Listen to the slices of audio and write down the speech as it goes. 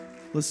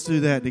Let's do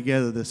that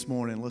together this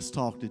morning. Let's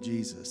talk to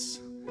Jesus.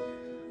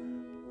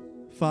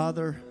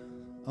 Father,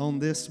 on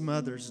this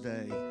Mother's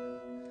Day,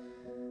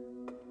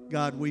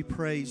 God, we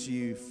praise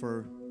you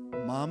for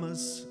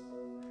mamas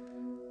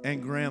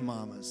and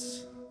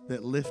grandmamas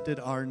that lifted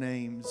our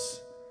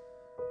names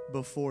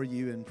before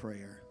you in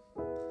prayer.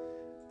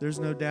 There's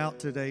no doubt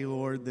today,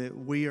 Lord, that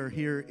we are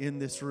here in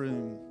this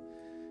room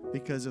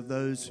because of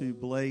those who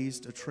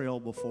blazed a trail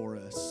before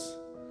us.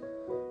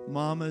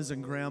 Mamas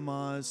and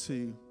grandmas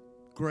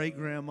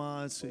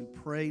great-grandmas who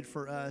prayed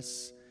for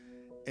us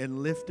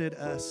and lifted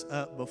us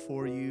up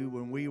before you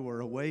when we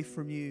were away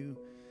from you.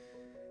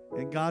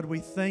 And God, we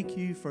thank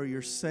you for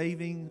your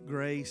saving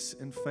grace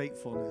and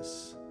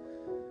faithfulness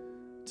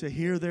to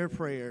hear their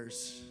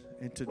prayers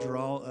and to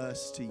draw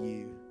us to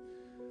you.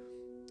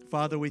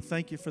 Father, we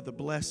thank you for the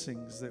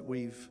blessings that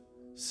we've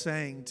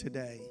sang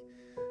today.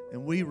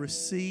 And we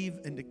receive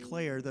and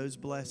declare those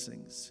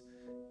blessings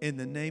in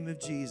the name of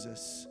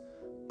Jesus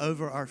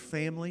over our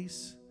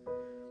families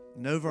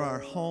and over our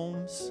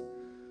homes,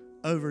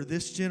 over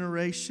this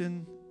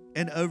generation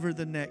and over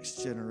the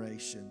next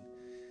generation.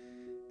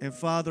 And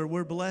Father,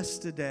 we're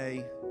blessed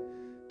today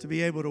to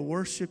be able to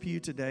worship you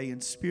today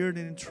in spirit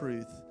and in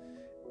truth.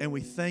 And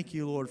we thank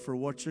you, Lord, for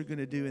what you're going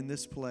to do in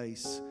this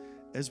place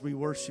as we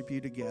worship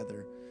you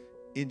together.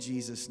 In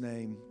Jesus'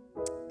 name,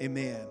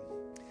 amen.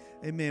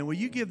 Amen. Will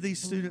you give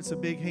these students a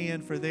big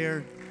hand for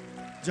their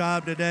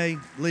job today,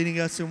 leading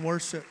us in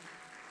worship?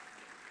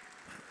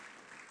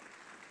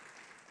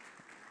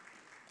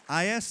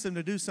 I asked them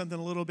to do something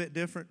a little bit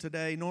different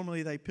today.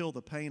 Normally they peel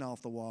the paint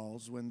off the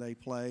walls when they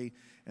play,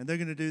 and they're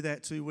going to do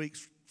that 2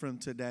 weeks from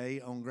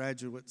today on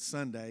Graduate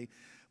Sunday.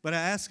 But I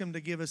asked them to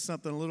give us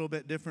something a little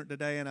bit different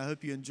today, and I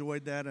hope you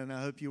enjoyed that, and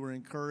I hope you were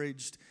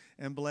encouraged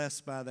and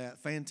blessed by that.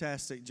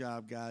 Fantastic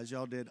job, guys.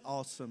 Y'all did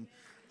awesome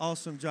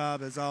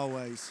job as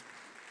always.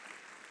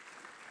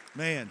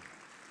 Man,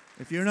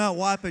 if you're not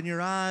wiping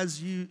your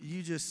eyes, you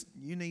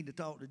need to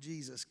talk to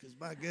Jesus, because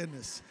my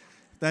goodness,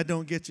 if that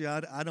don't get you,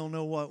 I don't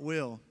know what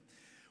will.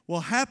 Well,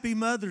 happy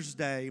Mother's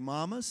Day,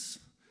 mamas.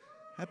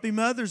 Happy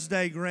Mother's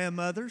Day,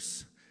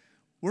 grandmothers.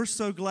 We're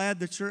so glad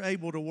that you're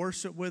able to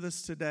worship with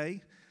us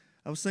today.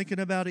 I was thinking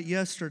about it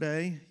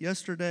yesterday.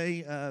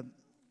 It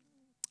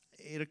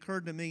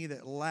occurred to me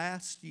that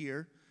last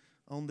year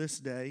on this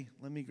day,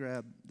 let me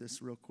grab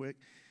this real quick,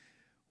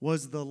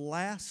 was the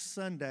last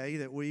Sunday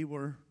that we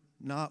were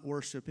not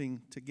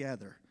worshiping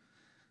together.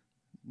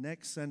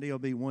 Next Sunday will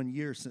be 1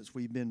 year since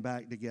we've been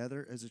back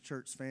together as a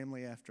church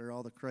family after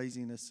all the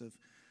craziness of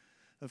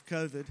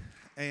COVID.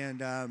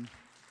 And I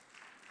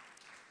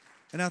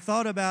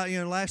thought about,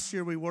 last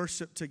year we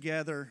worshiped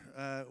together.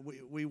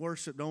 We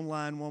worshiped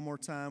online one more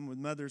time with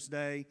Mother's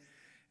Day.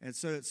 And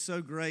so it's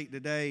so great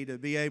today to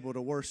be able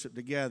to worship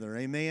together.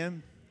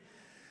 Amen?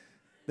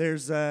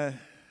 There's a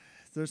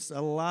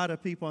lot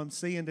of people I'm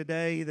seeing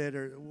today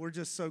we're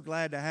just so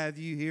glad to have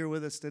you here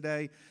with us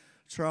today.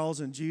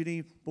 Charles and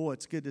Judy, boy,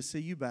 it's good to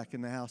see you back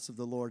in the house of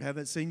the Lord.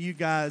 Haven't seen you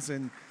guys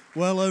in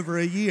well over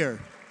a year.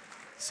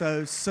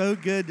 So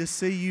good to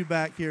see you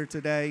back here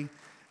today.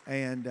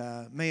 And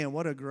man,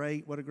 what a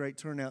great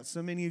turnout.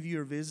 So many of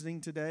you are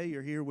visiting today.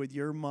 You're here with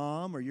your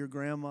mom or your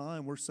grandma,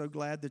 and we're so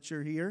glad that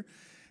you're here.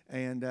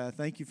 And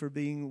thank you for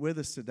being with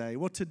us today.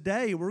 Well,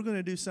 today we're going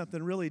to do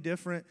something really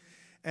different,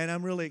 and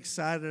I'm really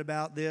excited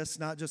about this,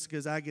 not just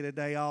because I get a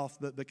day off,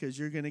 but because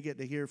you're going to get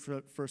to hear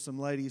for some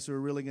ladies who are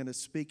really going to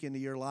speak into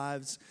your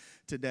lives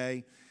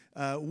today.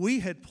 We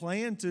had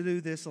planned to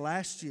do this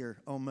last year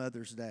on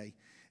Mother's Day.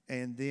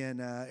 And then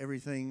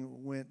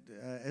everything went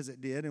as it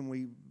did, and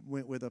we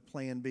went with a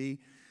plan B.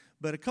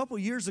 But a couple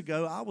years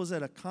ago, I was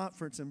at a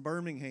conference in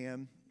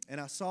Birmingham, and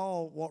I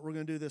saw what we're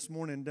going to do this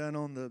morning done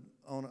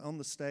on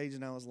the stage,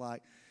 and I was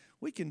like,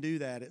 we can do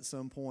that at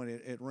some point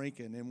at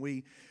Rinkin. And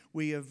we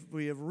have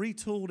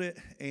retooled it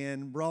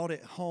and brought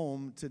it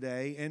home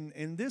today.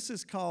 And this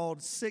is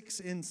called 6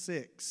 in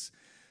 6.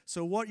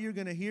 So what you're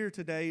going to hear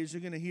today is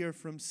you're going to hear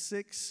from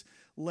 6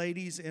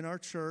 ladies in our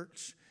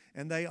church.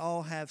 And they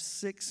all have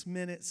 6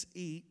 minutes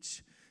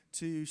each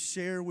to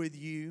share with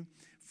you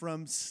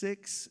from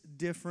 6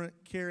 different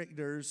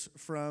characters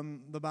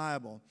from the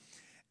Bible.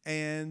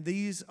 And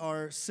these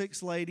are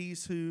 6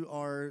 ladies who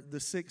are the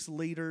 6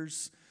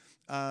 leaders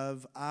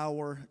of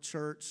our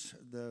church,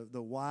 the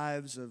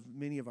wives of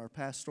many of our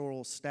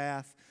pastoral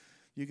staff.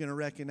 You're going to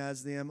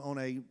recognize them on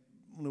a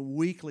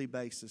weekly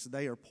basis.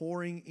 They are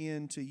pouring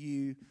into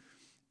you,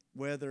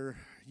 whether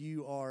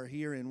you are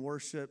here in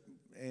worship,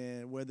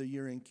 and whether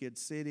you're in Kid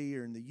City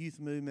or in the youth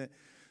movement.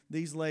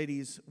 These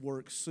ladies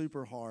work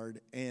super hard.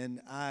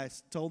 And I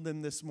told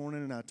them this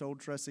morning, and I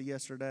told Tressa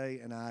yesterday,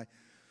 and I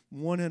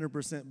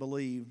 100%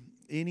 believe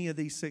any of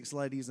these 6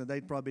 ladies, and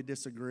they'd probably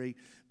disagree,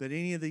 but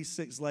any of these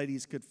 6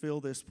 ladies could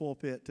fill this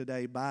pulpit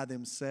today by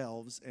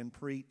themselves and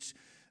preach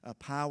a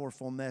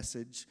powerful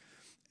message.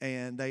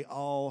 And they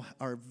all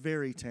are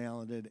very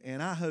talented.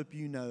 And I hope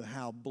you know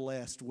how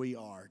blessed we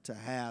are to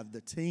have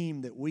the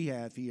team that we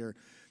have here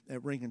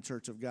at Ringgold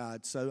Church of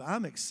God. So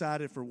I'm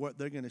excited for what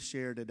they're going to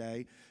share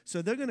today.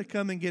 So they're going to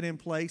come and get in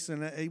place.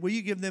 And will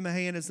you give them a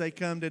hand as they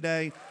come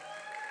today?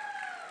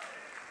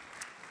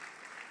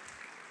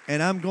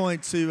 And I'm going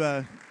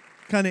to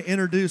kind of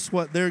introduce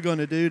what they're going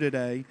to do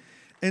today.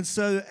 And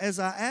so as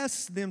I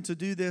asked them to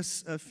do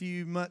this a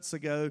few months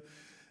ago,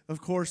 of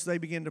course, they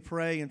began to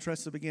pray, and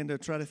Tressa began to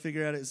try to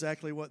figure out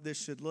exactly what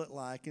this should look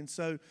like. And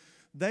so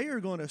they are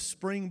going to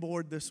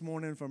springboard this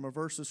morning from a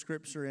verse of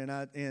Scripture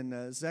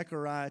in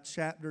Zechariah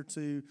chapter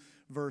 2,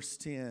 verse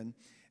 10.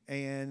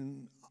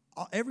 And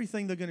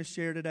everything they're going to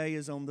share today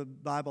is on the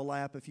Bible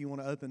app if you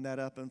want to open that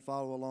up and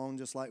follow along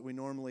just like we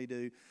normally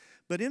do.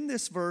 But in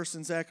this verse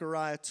in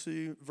Zechariah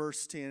 2,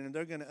 verse 10, and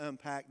they're going to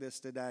unpack this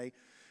today,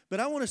 but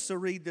I want us to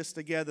read this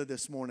together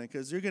this morning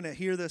because you're going to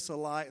hear this a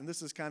lot, and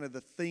this is kind of the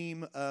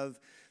theme of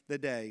the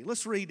day.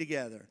 Let's read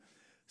together.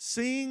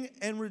 Sing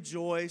and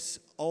rejoice,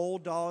 O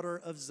daughter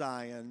of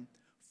Zion,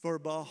 for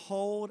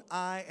behold,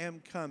 I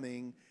am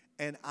coming,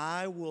 and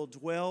I will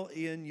dwell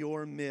in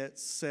your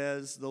midst,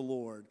 says the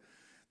Lord.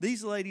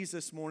 These ladies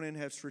this morning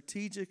have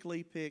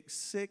strategically picked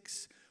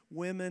 6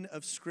 women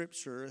of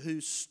Scripture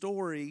whose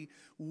story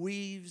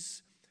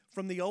weaves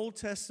from the Old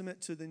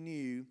Testament to the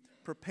New,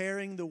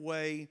 preparing the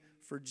way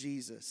for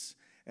Jesus.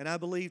 And I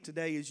believe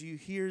today as you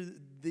hear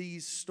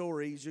these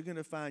stories, you're going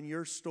to find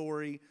your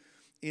story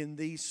in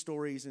these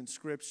stories in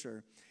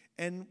Scripture.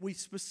 And we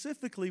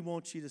specifically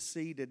want you to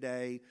see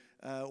today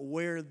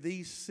where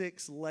these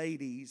 6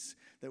 ladies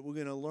that we're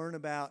going to learn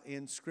about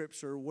in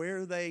Scripture,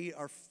 where they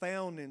are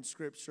found in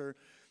Scripture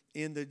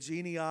in the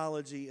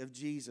genealogy of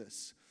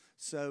Jesus.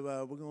 So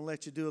we're going to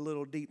let you do a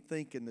little deep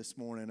thinking this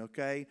morning,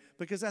 okay?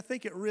 Because I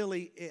think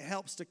it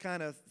helps to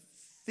kind of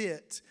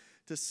fit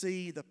to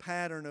see the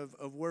pattern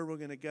of where we're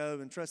going to go.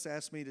 And Tressa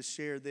asked me to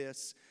share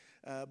this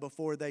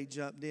before they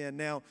jumped in.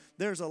 Now,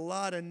 there's a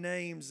lot of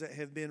names that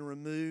have been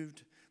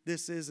removed.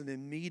 This isn't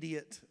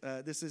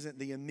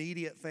the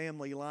immediate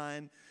family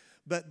line,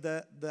 but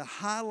the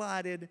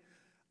highlighted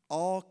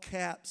all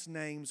caps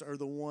names are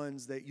the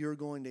ones that you're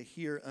going to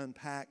hear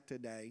unpacked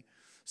today.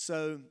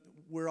 So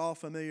we're all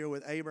familiar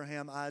with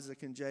Abraham,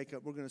 Isaac, and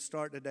Jacob. We're going to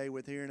start today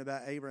with hearing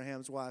about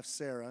Abraham's wife,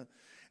 Sarah.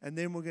 And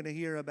then we're going to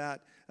hear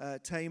about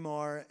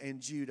Tamar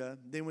and Judah.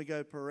 Then we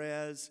go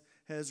Perez,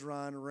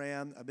 Hezron,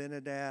 Ram,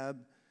 Abinadab,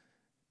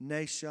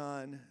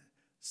 Nahshon,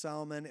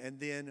 Solomon, and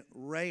then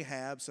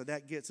Rahab. So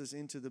that gets us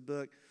into the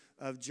book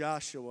of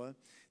Joshua.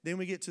 Then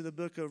we get to the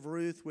book of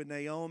Ruth with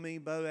Naomi,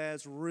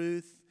 Boaz,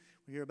 Ruth.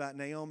 We hear about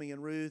Naomi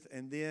and Ruth,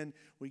 and then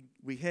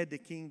we head to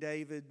King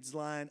David's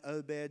line,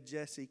 Obed,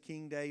 Jesse,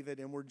 King David,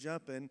 and we're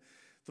jumping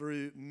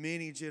through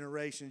many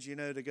generations,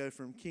 to go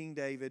from King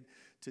David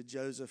to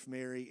Joseph,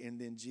 Mary, and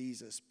then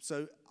Jesus.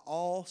 So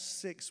all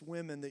 6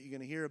 women that you're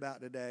going to hear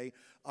about today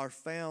are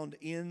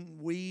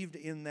weaved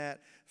in that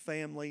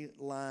family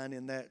line,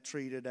 in that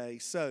tree today.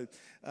 So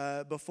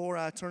before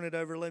I turn it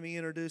over, let me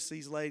introduce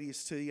these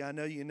ladies to you. I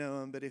know you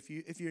know them, but if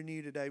you're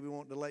new today, we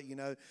want to let you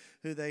know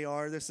who they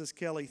are. This is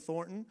Kelly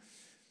Thornton,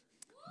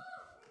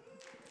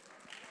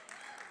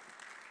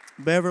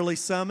 Beverly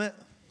Summit,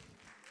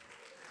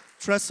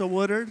 Tressa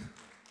Woodard,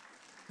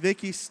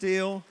 Vicki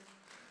Steele,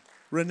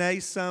 Renee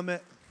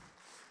Summit,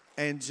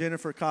 and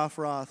Jennifer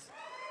Koffroth.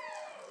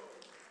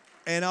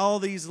 And all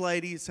these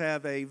ladies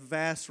have a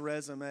vast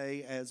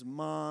resume as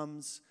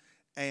moms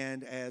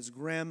and as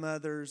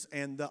grandmothers.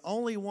 And the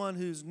only one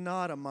who's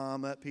not a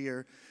mom up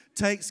here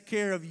takes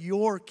care of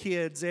your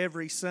kids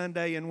every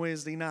Sunday and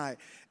Wednesday night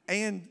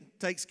and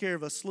takes care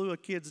of a slew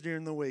of kids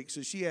during the week.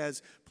 So she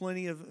has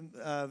plenty of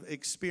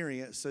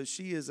experience. So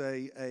she is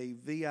a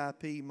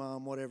VIP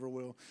mom, whatever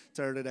we'll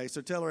tell her today. So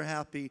tell her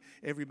happy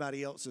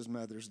everybody else's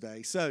Mother's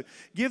Day. So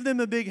give them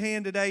a big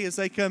hand today as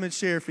they come and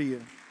share for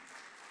you.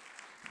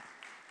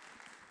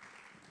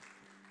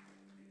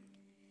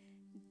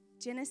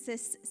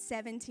 Genesis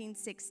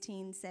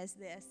 17:16 says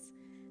this,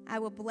 I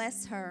will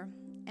bless her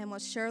and will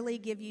surely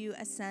give you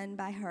a son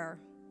by her.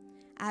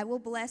 I will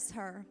bless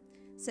her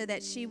so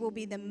that she will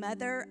be the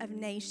mother of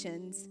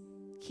nations.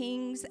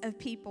 Kings of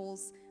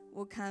peoples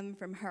will come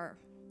from her.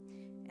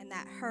 And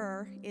that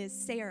her is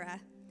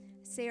Sarah.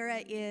 Sarah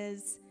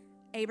is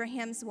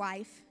Abraham's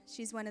wife.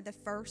 She's one of the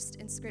first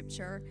in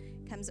Scripture,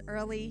 comes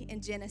early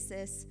in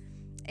Genesis.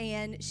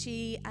 And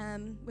she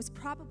was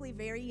probably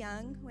very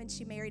young when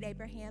she married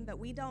Abraham, but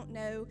we don't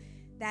know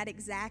that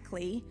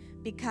exactly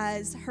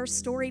because her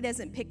story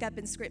doesn't pick up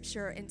in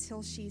Scripture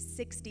until she's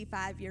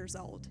 65 years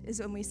old, is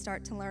when we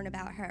start to learn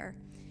about her.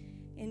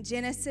 In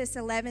Genesis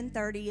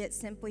 11:30, it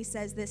simply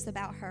says this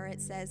about her. It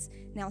says,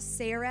 now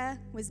Sarah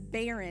was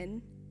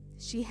barren.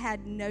 She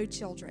had no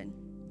children.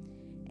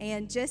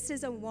 And just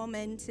as a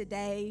woman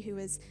today who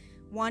is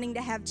wanting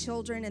to have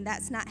children and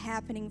that's not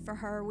happening for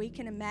her, we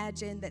can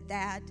imagine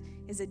that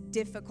is a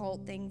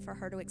difficult thing for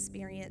her to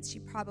experience. She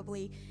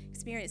probably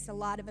experienced a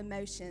lot of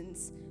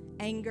emotions,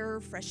 anger,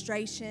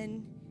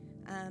 frustration,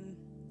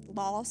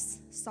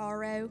 loss,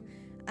 sorrow.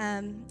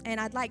 And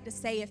I'd like to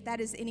say if that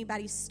is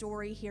anybody's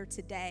story here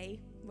today,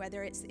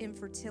 whether it's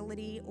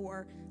infertility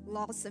or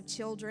loss of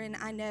children,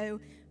 I know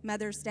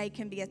Mother's Day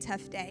can be a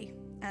tough day.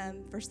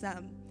 for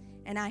some.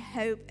 And I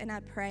hope and I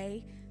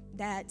pray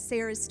that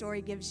Sarah's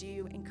story gives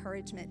you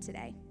encouragement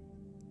today.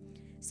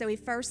 So we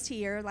first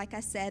hear, like I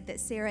said, that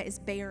Sarah is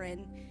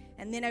barren.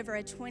 And then over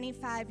a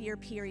 25-year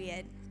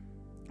period,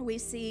 we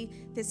see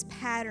this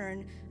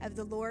pattern of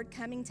the Lord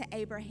coming to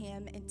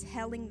Abraham and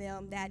telling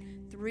them that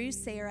through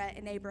Sarah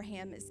and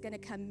Abraham is going to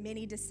come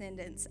many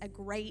descendants. A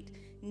great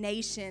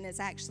nation is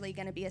actually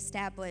going to be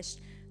established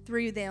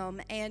through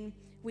them. And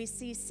we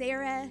see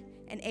Sarah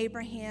and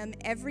Abraham,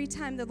 every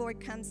time the Lord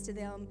comes to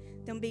them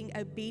being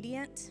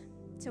obedient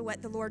to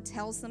what the Lord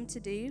tells them to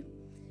do.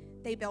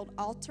 They build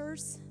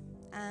altars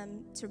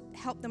to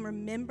help them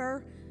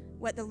remember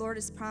what the Lord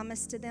has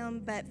promised to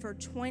them. But for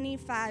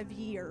 25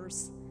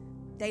 years,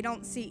 they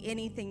don't see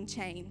anything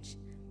change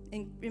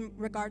in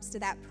regards to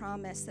that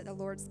promise that the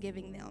Lord's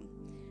giving them.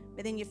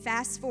 But then you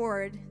fast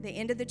forward the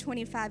end of the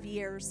 25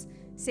 years,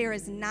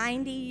 Sarah's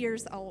 90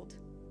 years old,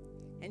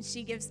 and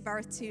she gives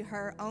birth to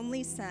her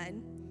only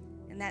son,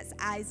 and that's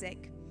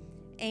Isaac.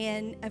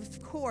 And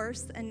of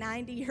course, a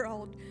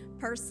 90-year-old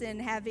person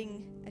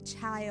having a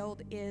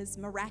child is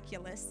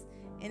miraculous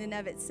in and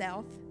of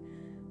itself.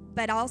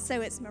 But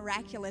also it's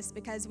miraculous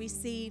because we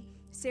see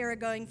Sarah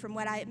going from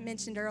what I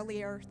mentioned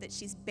earlier, that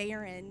she's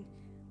barren,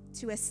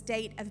 to a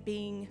state of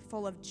being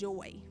full of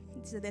joy.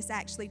 So this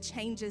actually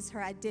changes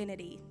her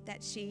identity,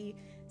 that she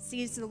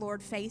sees the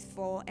Lord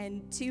faithful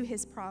and to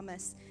his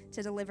promise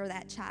to deliver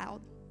that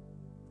child.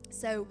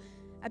 So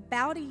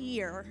about a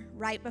year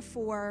right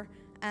before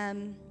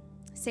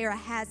Sarah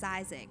has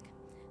Isaac,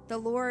 the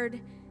Lord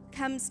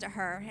comes to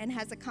her and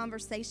has a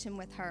conversation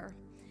with her.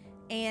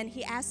 And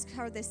he asks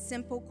her this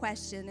simple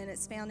question, and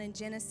it's found in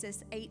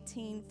Genesis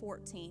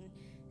 18:14.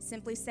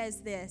 Simply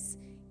says this: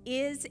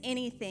 "Is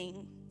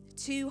anything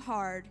too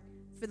hard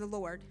for the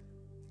Lord?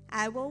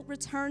 I will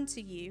return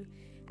to you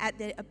at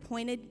the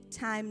appointed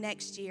time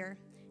next year,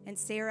 and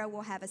Sarah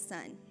will have a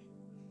son."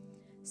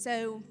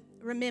 So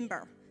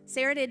remember,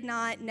 Sarah did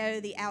not know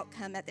the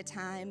outcome at the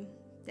time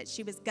that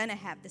she was going to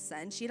have the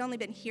son. She'd only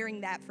been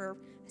hearing that for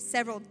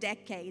several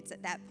decades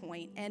at that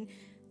point. And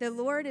the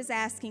Lord is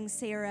asking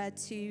Sarah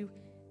to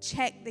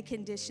check the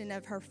condition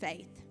of her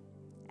faith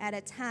at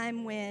a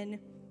time when it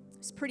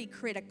was pretty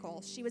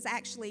critical. She was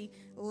actually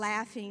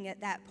laughing at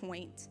that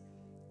point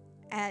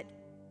at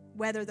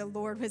whether the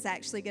Lord was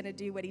actually going to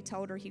do what he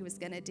told her he was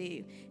going to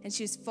do. And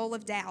she was full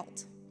of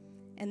doubt.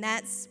 And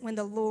that's when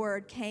the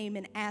Lord came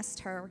and asked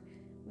her,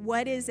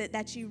 "What is it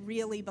that you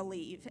really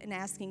believe?" And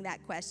asking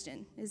that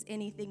question, is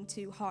anything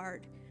too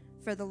hard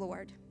for the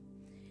Lord?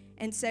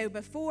 And so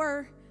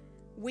before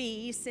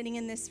we, sitting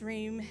in this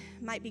room,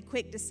 might be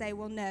quick to say,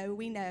 well, no,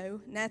 we know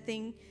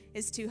nothing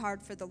is too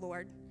hard for the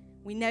Lord.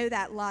 We know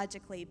that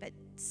logically, but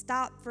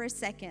stop for a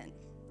second.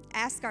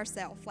 Ask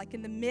ourselves, like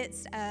in the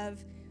midst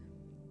of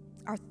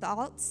our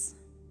thoughts,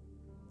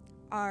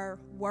 our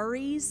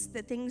worries,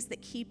 the things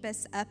that keep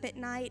us up at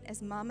night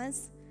as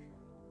mamas,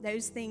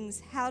 those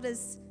things, how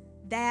does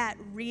that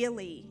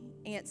really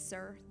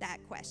answer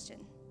that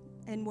question?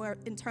 And we're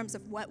in terms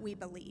of what we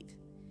believe.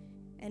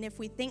 And if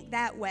we think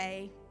that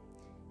way,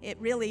 it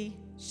really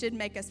should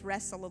make us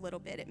wrestle a little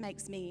bit. It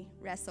makes me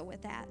wrestle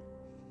with that.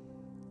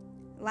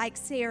 Like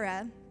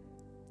Sarah,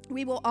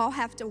 we will all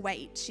have to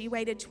wait. She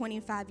waited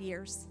 25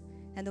 years,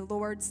 and the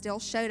Lord still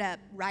showed up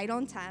right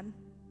on time.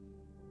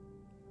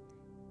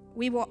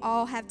 We will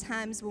all have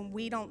times when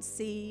we don't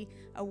see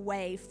a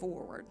way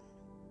forward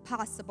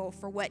possible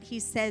for what he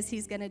says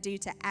he's going to do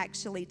to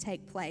actually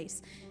take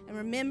place. And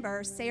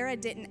remember, Sarah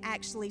didn't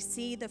actually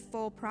see the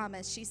full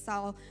promise. She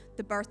saw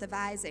the birth of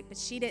Isaac, but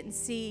she didn't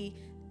see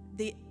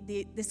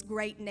this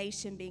great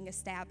nation being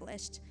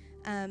established,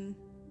 and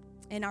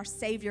our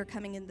Savior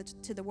coming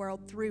into the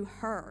world through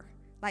her,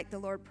 like the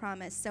Lord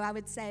promised. So I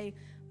would say,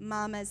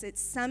 mamas,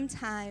 it's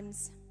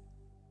sometimes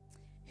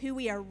who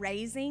we are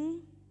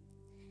raising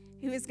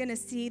who is going to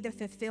see the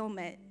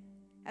fulfillment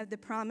of the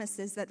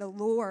promises that the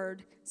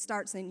Lord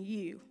starts in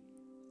you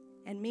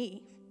and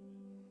me.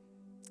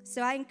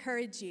 So I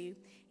encourage you,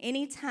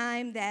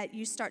 anytime that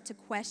you start to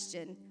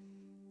question,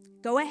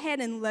 go ahead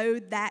and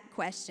load that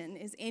question.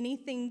 Is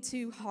anything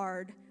too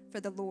hard for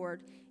the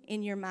Lord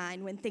in your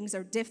mind? When things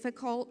are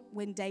difficult,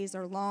 when days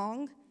are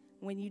long,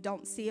 when you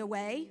don't see a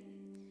way,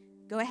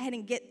 go ahead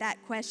and get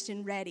that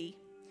question ready.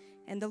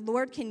 And the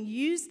Lord can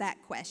use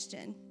that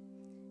question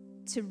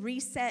to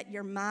reset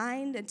your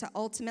mind and to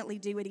ultimately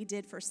do what he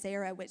did for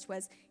Sarah, which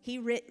was he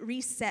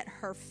reset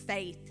her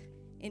faith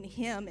in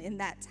him in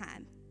that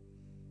time.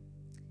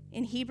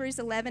 In Hebrews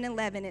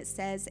 11:11, it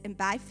says, "And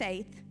by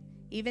faith,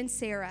 even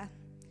Sarah,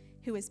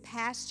 who was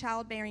past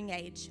childbearing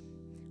age,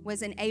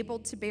 was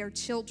enabled to bear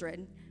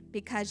children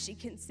because she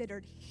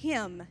considered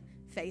him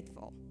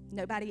faithful."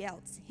 Nobody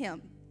else,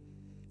 him.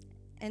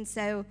 And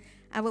so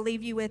I will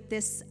leave you with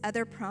this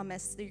other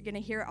promise that you're going to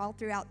hear all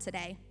throughout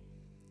today.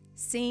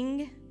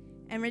 "Sing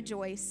and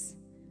rejoice,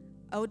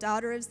 O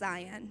daughter of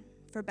Zion,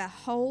 for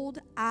behold,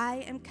 I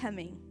am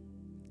coming,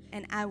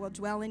 and I will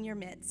dwell in your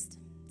midst,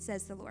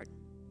 says the Lord."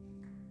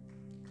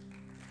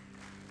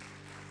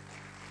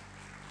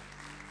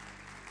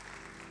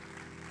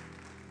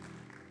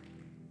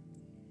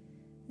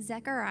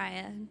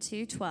 Zechariah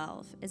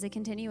 2:12 is a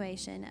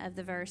continuation of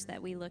the verse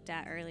that we looked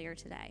at earlier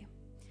today.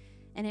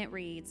 And it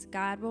reads,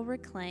 God will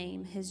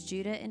reclaim his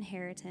Judah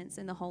inheritance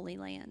in the Holy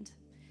Land.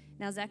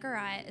 Now,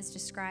 Zechariah is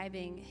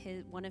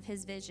describing one of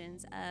his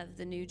visions of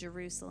the New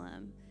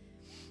Jerusalem.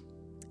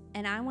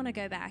 And I want to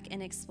go back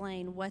and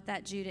explain what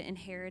that Judah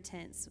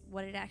inheritance,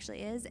 what it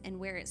actually is, and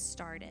where it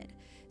started.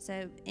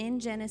 So in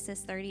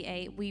Genesis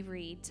 38, we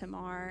read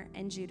Tamar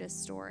and Judah's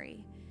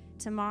story.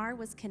 Tamar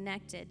was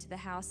connected to the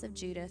house of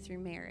Judah through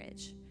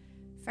marriage.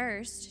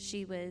 First,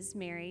 she was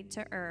married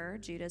to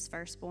Judah's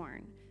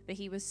firstborn, but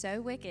he was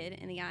so wicked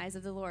in the eyes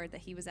of the Lord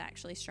that he was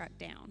actually struck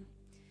down.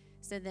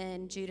 So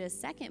then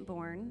Judah's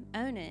secondborn,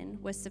 Onan,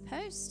 was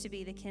supposed to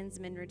be the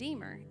kinsman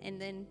redeemer, and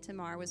then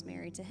Tamar was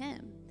married to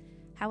him.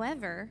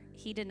 However,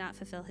 he did not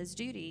fulfill his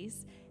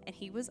duties, and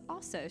he was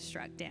also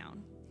struck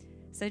down.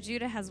 So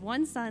Judah has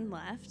one son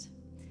left.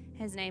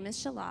 His name is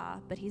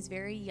Shelah, but he's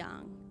very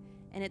young.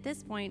 And at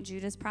this point,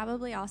 Judah's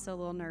probably also a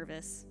little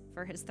nervous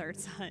for his third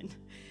son.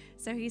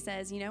 So he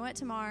says, you know what,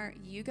 Tamar,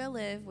 you go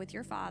live with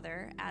your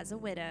father as a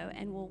widow,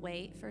 and we'll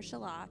wait for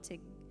Shelah to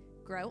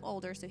grow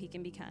older so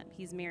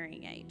he's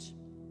marrying age.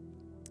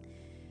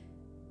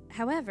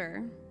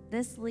 However,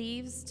 this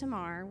leaves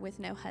Tamar with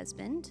no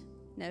husband,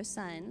 no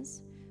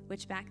sons,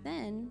 which back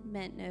then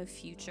meant no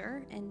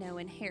future and no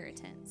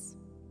inheritance.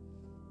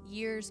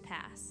 Years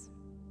pass.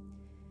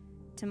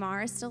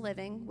 Tamar is still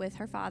living with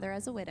her father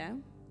as a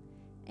widow,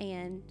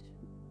 and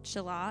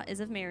Shelah is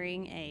of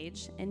marrying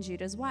age, and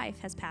Judah's wife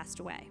has passed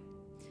away.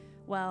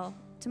 Well,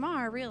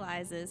 Tamar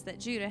realizes that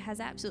Judah has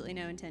absolutely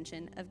no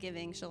intention of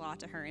giving Shelah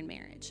to her in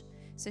marriage,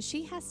 so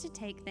she has to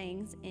take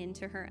things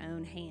into her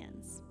own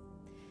hands.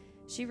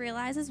 She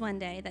realizes one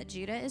day that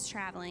Judah is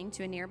traveling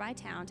to a nearby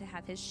town to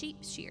have his sheep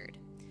sheared.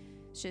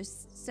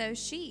 So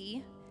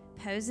she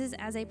poses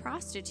as a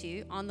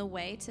prostitute on the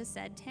way to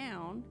said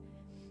town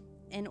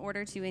in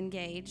order to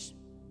engage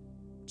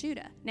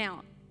Judah.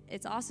 Now,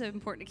 it's also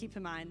important to keep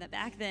in mind that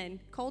back then,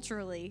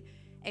 culturally,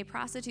 a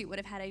prostitute would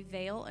have had a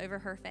veil over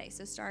her face,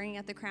 so starting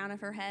at the crown of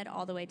her head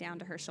all the way down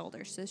to her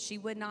shoulders, so she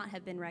would not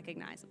have been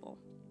recognizable.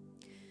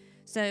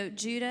 So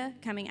Judah,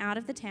 coming out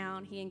of the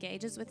town, he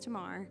engages with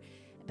Tamar,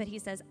 but he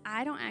says,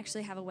 I don't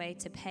actually have a way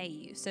to pay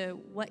you, so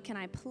what can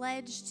I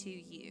pledge to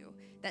you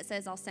that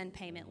says I'll send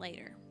payment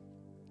later?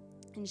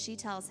 And she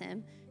tells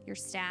him, your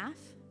staff,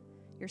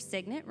 your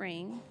signet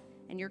ring,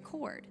 and your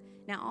cord.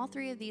 Now, all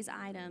three of these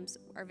items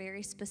are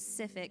very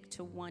specific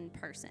to one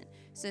person,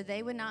 so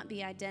they would not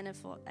be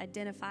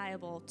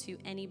identifiable to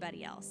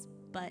anybody else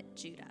but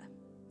Judah.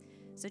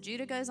 So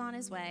Judah goes on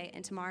his way,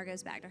 and Tamar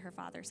goes back to her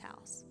father's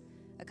house.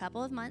 A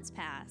couple of months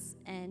pass,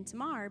 and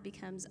Tamar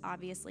becomes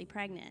obviously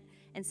pregnant,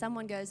 and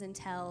someone goes and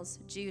tells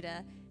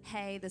Judah,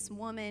 hey, this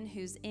woman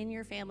who's in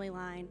your family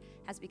line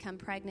has become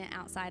pregnant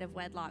outside of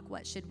wedlock.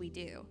 What should we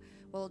do?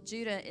 Well,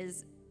 Judah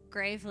is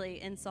gravely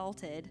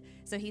insulted,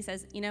 so he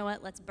says, you know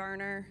what, let's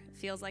burn her.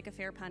 Feels like a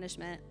fair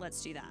punishment.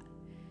 Let's do that.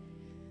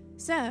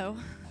 So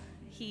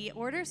he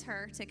orders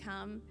her to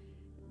come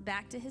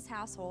back to his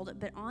household,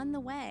 but on the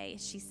way,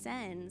 she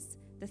sends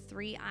the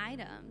 3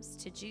 items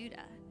to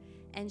Judah.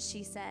 And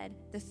she said,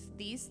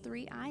 these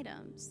 3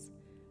 items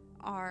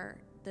are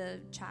the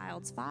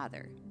child's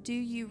father. Do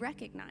you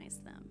recognize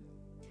them?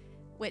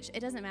 Which, it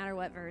doesn't matter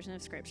what version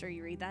of scripture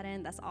you read that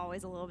in, that's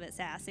always a little bit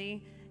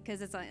sassy,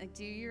 because it's like,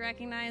 do you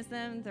recognize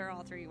them? They're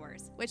all 3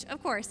 words, which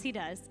of course he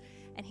does.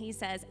 And he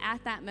says,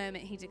 at that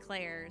moment he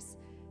declares,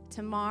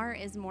 Tamar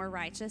is more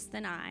righteous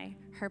than I.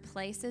 Her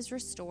place is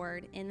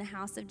restored in the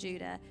house of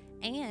Judah,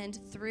 and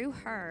through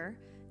her,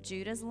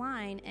 Judah's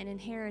line and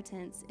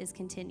inheritance is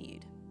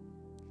continued.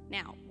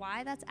 Now,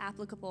 why that's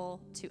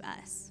applicable to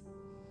us?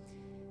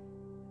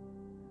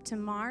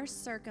 Tamar's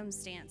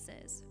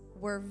circumstances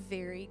were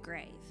very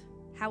grave.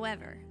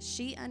 However,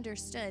 she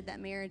understood that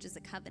marriage is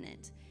a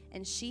covenant,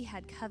 and she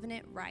had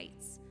covenant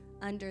rights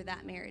under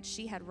that marriage.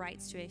 She had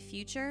rights to a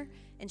future,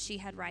 and she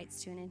had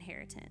rights to an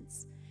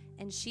inheritance.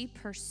 And she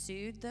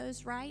pursued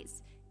those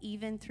rights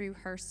even through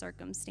her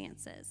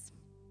circumstances.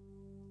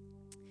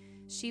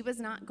 She was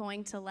not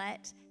going to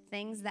let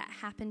things that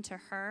happened to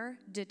her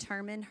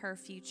determine her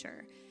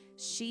future.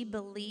 She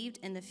believed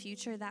in the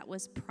future that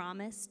was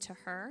promised to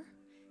her,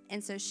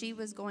 and so she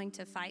was going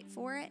to fight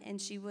for it, and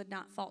she would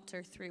not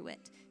falter through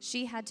it.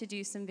 She had to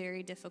do some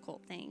very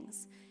difficult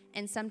things,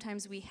 and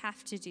sometimes we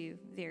have to do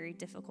very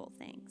difficult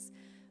things.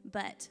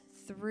 But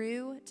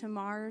through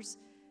Tamar's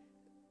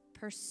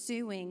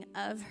pursuing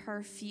of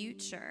her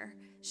future,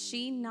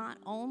 she not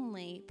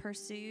only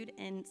pursued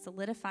and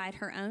solidified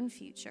her own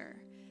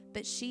future,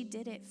 but she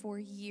did it for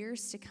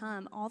years to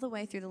come, all the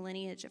way through the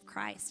lineage of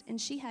Christ. And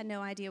she had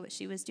no idea what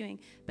she was doing,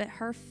 but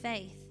her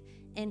faith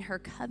in her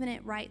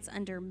covenant rights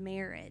under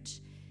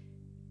marriage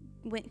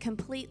went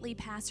completely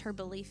past her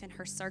belief in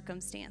her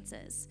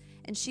circumstances.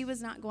 And she was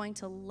not going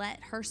to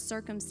let her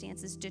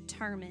circumstances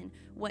determine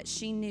what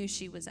she knew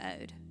she was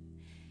owed.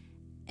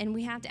 And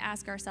we have to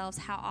ask ourselves,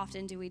 how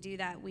often do we do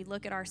that? We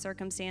look at our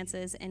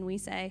circumstances and we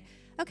say,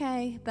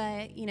 okay,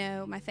 but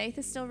my faith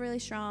is still really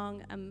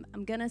strong.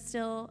 I'm gonna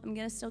still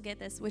get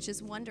this, which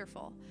is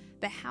wonderful.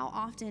 But how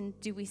often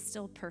do we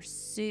still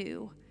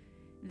pursue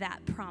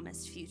that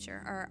promised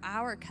future or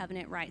our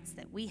covenant rights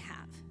that we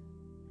have?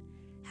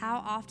 How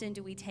often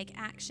do we take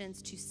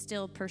actions to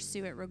still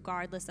pursue it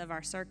regardless of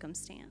our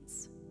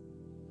circumstance?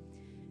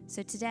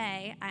 So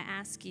today, I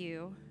ask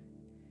you,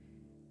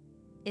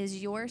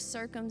 is your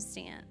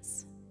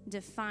circumstance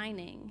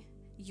defining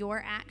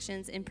your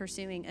actions in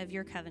pursuing of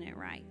your covenant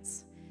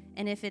rights?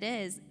 And if it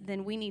is,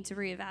 then we need to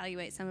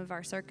reevaluate some of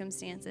our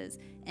circumstances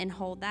and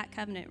hold that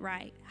covenant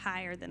right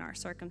higher than our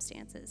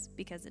circumstances,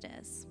 because it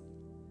is.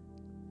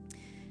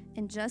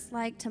 And just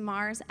like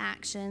Tamar's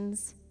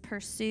actions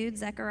pursued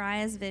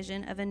Zechariah's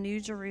vision of a new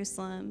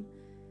Jerusalem,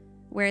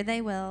 where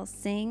they will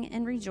sing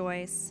and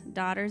rejoice,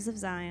 daughters of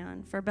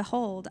Zion, for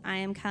behold, I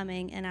am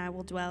coming and I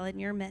will dwell in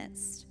your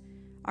midst.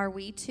 Are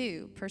we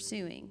too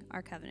pursuing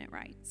our covenant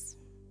rights?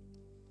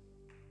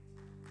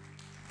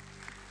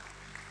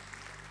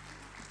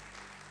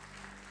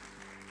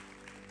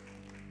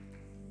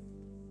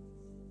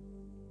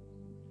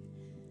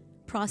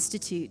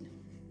 Prostitute,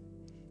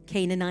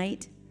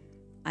 Canaanite,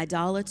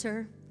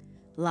 idolater,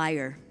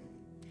 liar.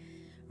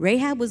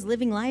 Rahab was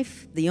living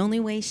life the only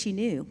way she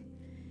knew.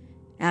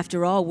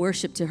 After all,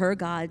 worship to her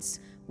gods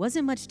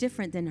wasn't much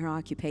different than her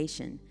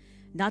occupation,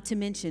 not to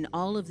mention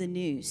all of the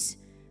news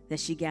that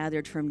she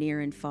gathered from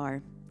near and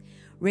far.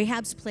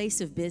 Rahab's place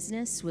of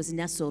business was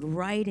nestled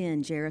right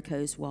in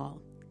Jericho's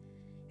wall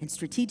and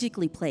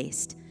strategically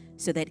placed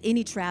so that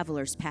any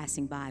travelers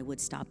passing by would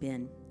stop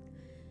in.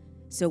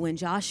 So when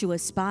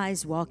Joshua's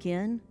spies walk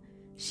in,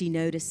 she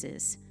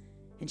notices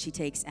and she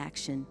takes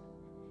action.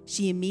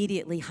 She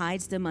immediately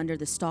hides them under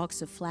the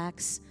stalks of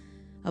flax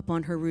up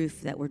on her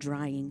roof that were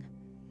drying.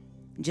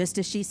 Just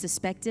as she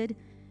suspected,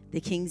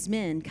 the king's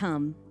men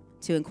come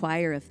to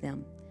inquire of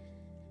them.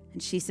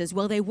 And she says,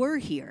 well, they were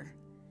here,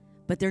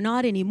 but they're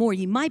not anymore.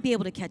 You might be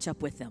able to catch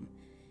up with them.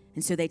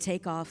 And so they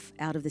take off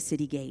out of the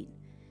city gate.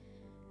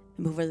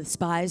 And before the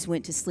spies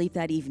went to sleep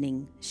that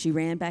evening, she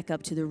ran back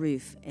up to the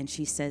roof and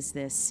she says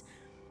this,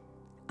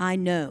 I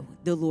know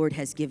the Lord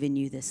has given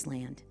you this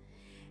land.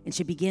 And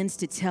she begins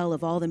to tell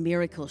of all the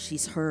miracles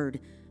she's heard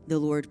the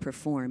Lord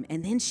perform.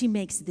 And then she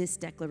makes this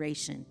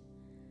declaration.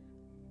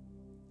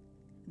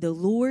 The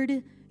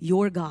Lord,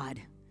 your God,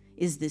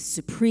 is the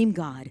supreme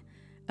God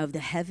of the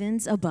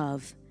heavens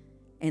above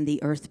and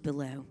the earth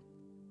below.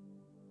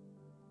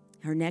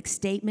 Her next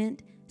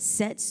statement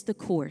sets the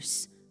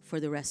course for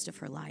the rest of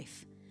her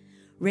life.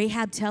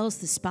 Rahab tells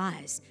the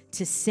spies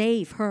to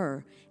save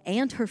her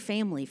and her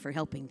family for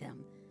helping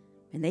them.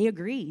 And they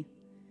agree.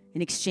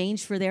 In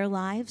exchange for their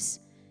lives,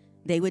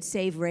 they would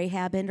save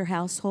Rahab and her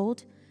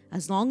household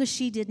as long as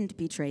she didn't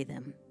betray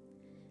them.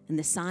 And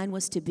the sign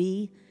was to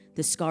be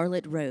the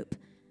scarlet rope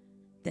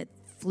that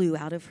flew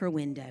out of her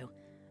window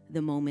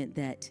the moment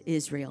that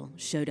Israel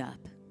showed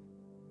up.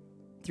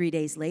 3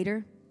 days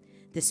later,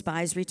 the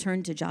spies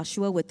returned to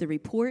Joshua with the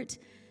report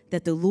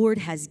that the Lord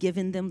has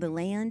given them the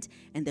land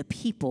and the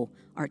people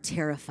are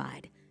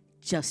terrified.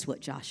 Just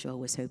what Joshua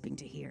was hoping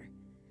to hear.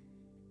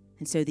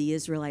 And so the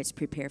Israelites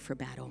prepare for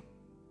battle.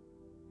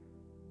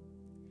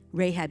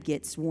 Rahab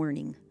gets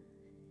warning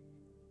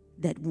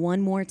that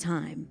one more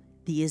time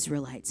the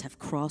Israelites have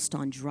crossed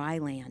on dry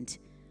land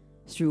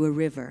through a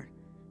river.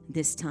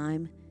 This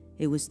time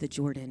it was the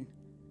Jordan.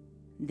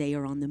 They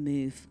are on the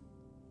move.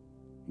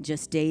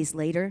 Just days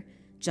later,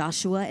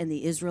 Joshua and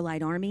the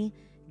Israelite army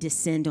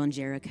descend on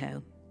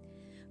Jericho.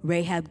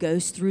 Rahab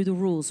goes through the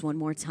rules one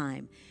more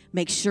time.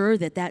 Make sure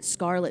that that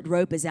scarlet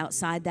rope is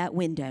outside that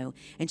window.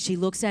 And she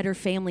looks at her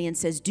family and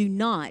says, do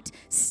not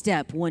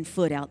step 1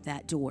 foot out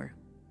that door.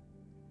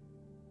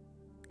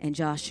 And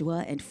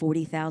Joshua and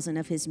 40,000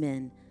 of his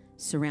men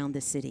surround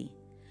the city.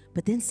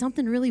 But then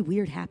something really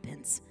weird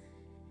happens.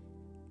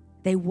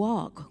 They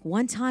walk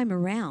one time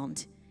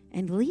around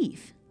and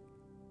leave.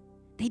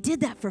 They did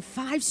that for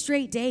 5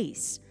 straight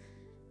days.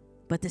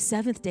 But the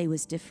 7th day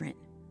was different.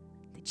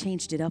 They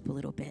changed it up a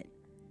little bit.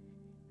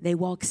 They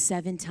walked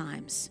 7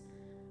 times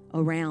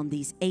around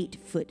these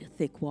 8-foot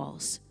thick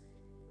walls.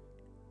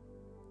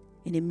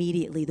 And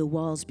immediately the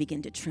walls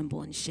begin to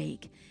tremble and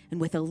shake. And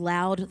with a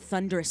loud,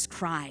 thunderous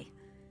cry,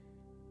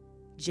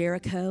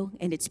 Jericho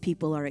and its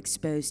people are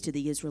exposed to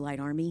the Israelite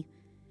army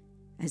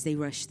as they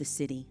rush the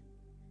city.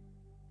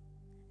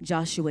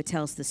 Joshua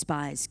tells the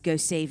spies, go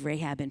save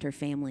Rahab and her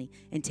family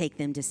and take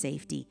them to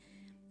safety.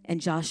 And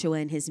Joshua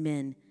and his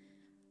men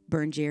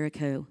burn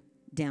Jericho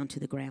down to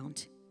the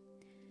ground.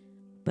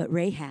 But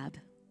Rahab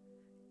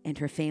and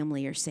her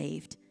family are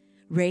saved.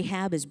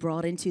 Rahab is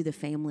brought into the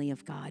family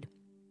of God.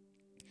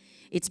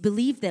 It's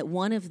believed that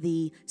one of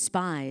the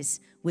spies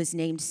was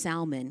named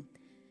Salmon,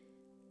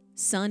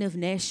 son of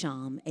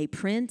Nahshon, a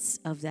prince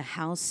of the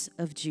house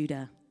of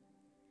Judah.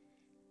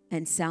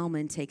 And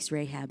Salmon takes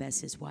Rahab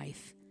as his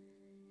wife.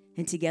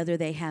 And together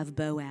they have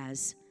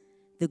Boaz,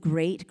 the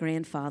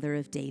great-grandfather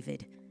of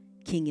David,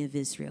 king of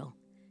Israel.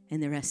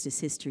 And the rest is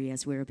history,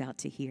 as we're about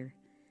to hear.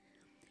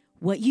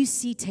 What you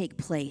see take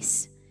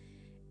place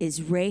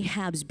is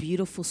Rahab's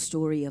beautiful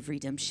story of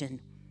redemption.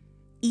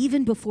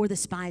 Even before the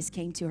spies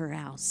came to her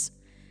house,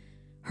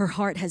 her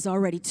heart has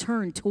already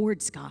turned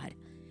towards God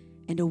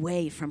and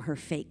away from her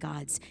fake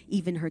gods,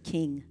 even her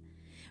king.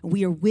 And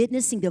we are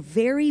witnessing the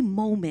very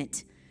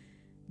moment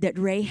that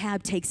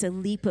Rahab takes a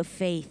leap of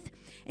faith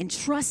and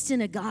trusts in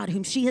a God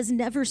whom she has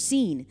never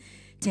seen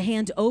to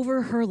hand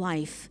over her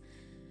life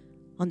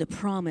on the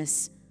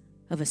promise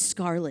of a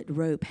scarlet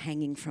rope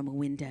hanging from a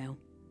window.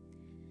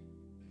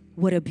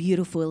 What a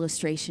beautiful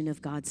illustration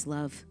of God's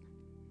love.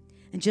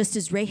 And just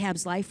as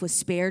Rahab's life was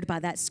spared by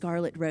that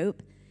scarlet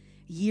rope,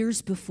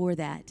 years before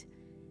that,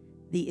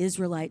 the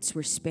Israelites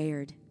were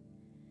spared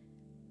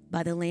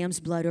by the lamb's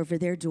blood over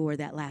their door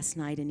that last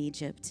night in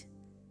Egypt.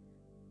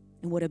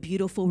 And what a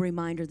beautiful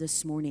reminder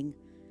this morning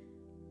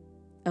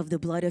of the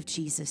blood of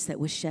Jesus that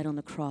was shed on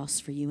the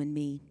cross for you and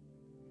me.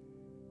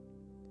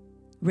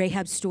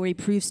 Rahab's story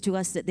proves to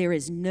us that there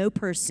is no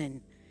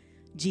person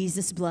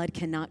Jesus' blood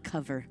cannot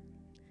cover,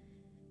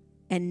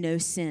 and no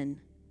sin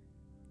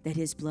that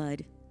his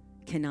blood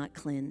cannot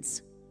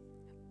cleanse.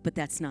 But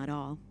that's not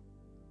all.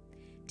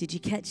 Did you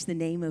catch the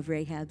name of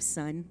Rahab's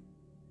son?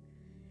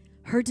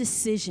 Her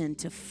decision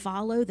to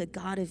follow the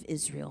God of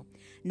Israel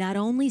not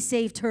only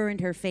saved her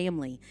and her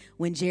family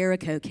when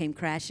Jericho came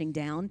crashing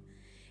down,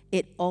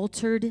 it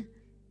altered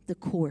the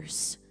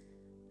course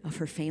of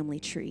her family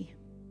tree.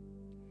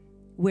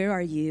 Where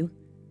are you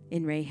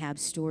in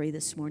Rahab's story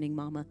this morning,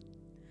 Mama?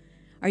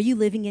 Are you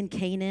living in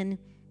Canaan,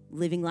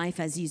 living life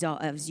as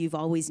you've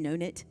always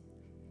known it?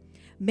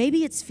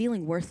 Maybe it's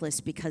feeling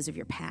worthless because of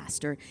your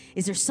past, or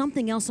is there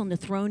something else on the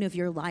throne of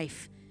your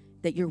life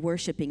that you're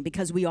worshiping,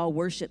 because we all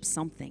worship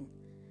something?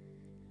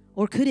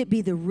 Or could it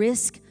be the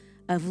risk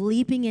of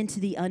leaping into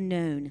the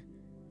unknown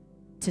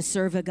to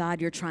serve a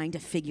God you're trying to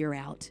figure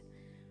out?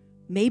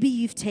 Maybe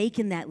you've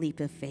taken that leap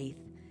of faith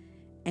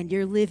and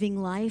you're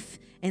living life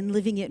and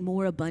living it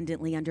more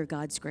abundantly under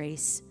God's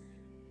grace.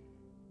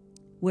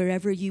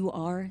 Wherever you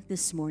are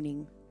this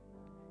morning,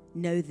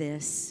 know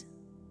this: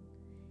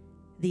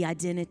 the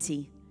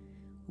identity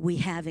we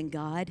have in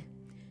God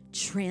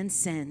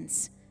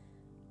transcends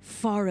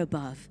far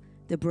above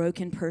the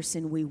broken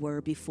person we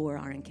were before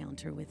our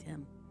encounter with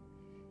him.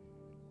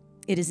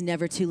 It is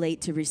never too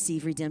late to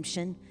receive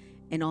redemption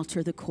and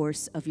alter the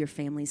course of your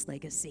family's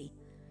legacy.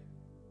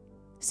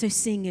 So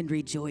sing and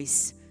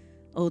rejoice,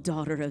 O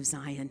daughter of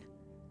Zion.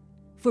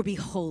 For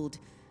behold,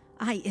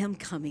 I am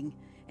coming,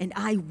 and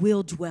I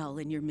will dwell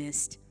in your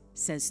midst,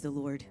 says the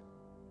Lord.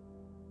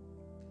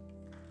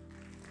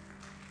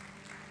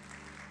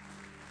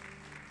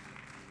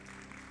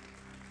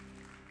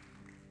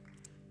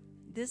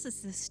 This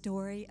is the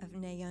story of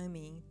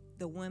Naomi,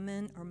 the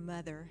woman or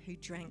mother who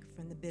drank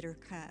from the bitter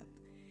cup.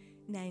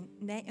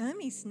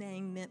 Naomi's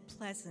name meant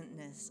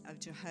pleasantness of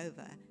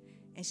Jehovah,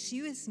 and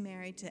she was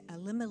married to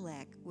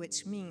Elimelech,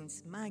 which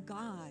means my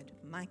God,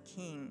 my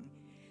king.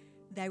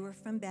 They were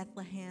from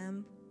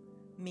Bethlehem,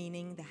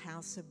 meaning the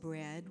house of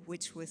bread,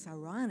 which was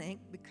ironic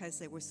because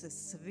there was a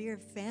severe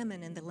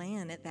famine in the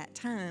land at that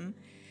time.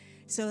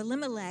 So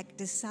Elimelech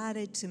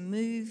decided to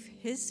move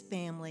his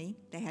family,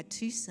 they had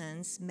two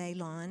sons,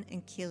 Mahlon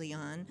and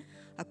Chilion,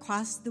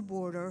 across the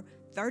border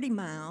 30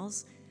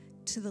 miles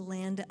to the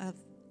land of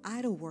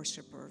idol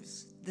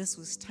worshipers. This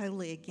was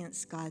totally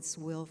against God's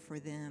will for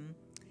them,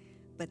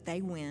 but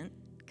they went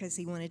because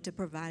he wanted to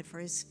provide for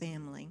his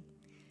family.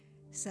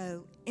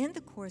 So in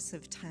the course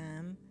of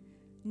time,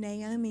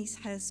 Naomi's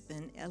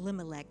husband,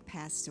 Elimelech,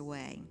 passed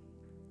away.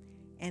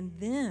 And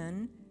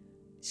then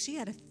she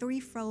had a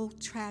threefold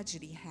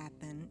tragedy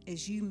happen,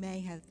 as you may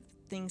have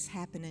things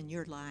happen in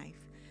your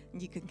life.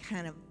 And you can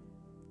kind of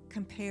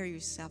compare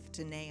yourself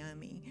to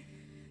Naomi.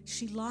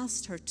 She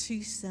lost her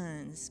two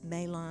sons,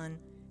 Mahlon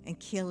and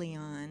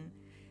Chilion.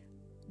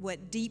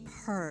 What deep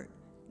hurt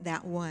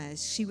that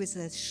was. She was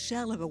a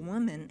shell of a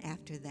woman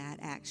after that,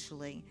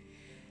 actually.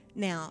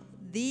 Now,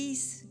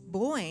 these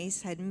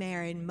boys had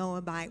married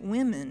Moabite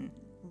women,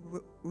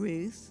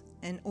 Ruth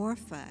and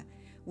Orpah,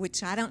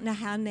 which I don't know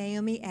how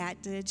Naomi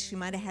acted. She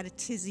might have had a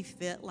tizzy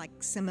fit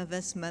like some of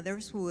us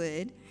mothers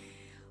would,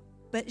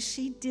 but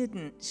she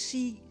didn't.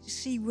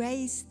 She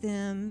raised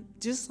them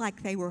just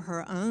like they were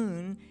her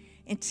own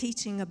and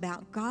teaching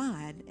about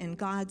God and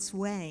God's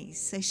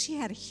ways. So she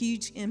had a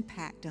huge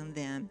impact on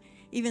them,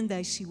 even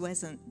though she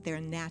wasn't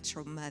their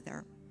natural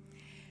mother.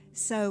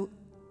 So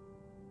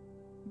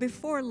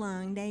before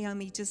long,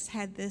 Naomi just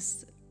had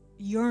this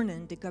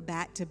yearning to go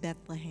back to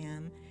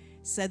Bethlehem.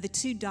 So the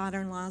two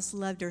daughter-in-laws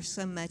loved her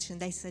so much, and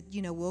they said,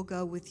 we'll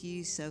go with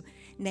you. So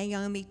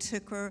Naomi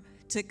took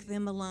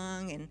them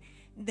along, and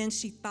then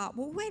she thought,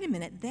 well, wait a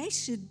minute, they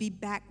should be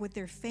back with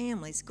their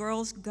families.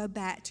 Girls, go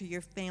back to your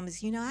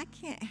families. I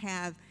can't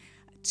have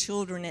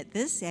children at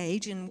this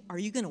age, and are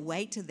you going to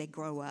wait till they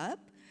grow up?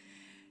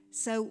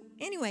 So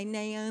anyway,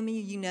 Naomi,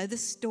 you know the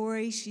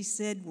story. She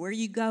said, where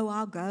you go,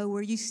 I'll go.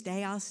 Where you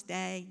stay, I'll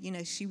stay.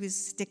 She was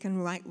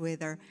sticking right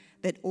with her.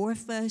 But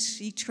Orpah,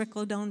 she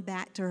trickled on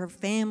back to her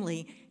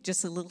family.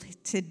 Just a little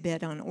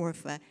tidbit on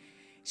Orpah.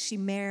 She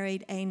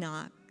married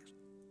Enoch,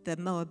 the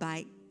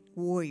Moabite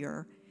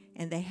warrior,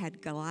 and they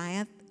had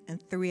Goliath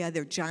and 3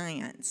 other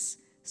giants.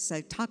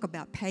 So talk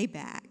about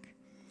payback.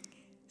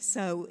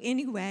 So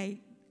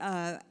anyway,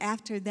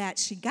 after that,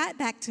 she got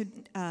back to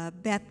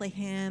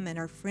Bethlehem, and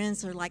her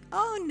friends are like,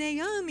 "Oh,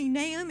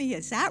 Naomi,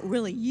 is that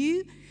really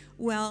you?"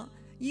 Well,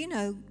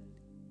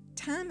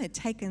 time had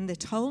taken the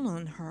toll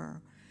on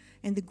her,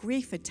 and the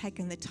grief had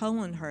taken the toll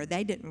on her.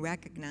 They didn't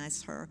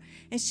recognize her.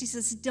 And she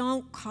says,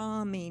 "Don't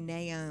call me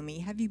Naomi."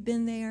 Have you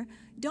been there?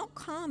 Don't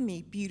call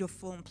me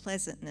beautiful and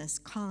pleasantness.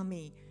 Call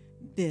me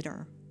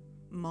bitter.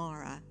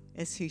 Mara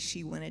is who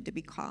she wanted to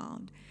be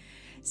called.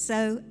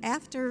 So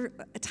after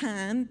a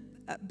time,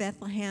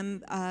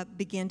 Bethlehem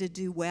began to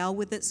do well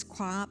with its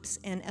crops,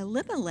 and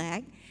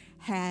Elimelech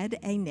had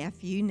a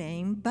nephew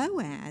named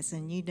Boaz.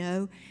 And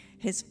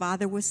his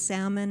father was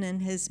Salmon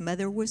and his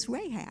mother was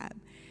Rahab.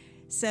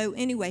 So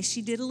anyway,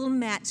 she did a little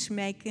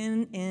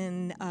matchmaking,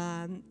 and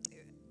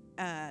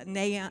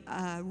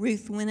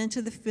Ruth went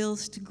into the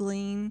fields to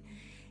glean,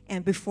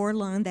 and before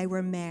long they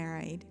were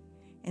married.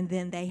 And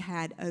then they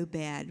had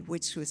Obed,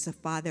 which was the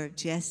father of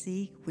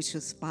Jesse, which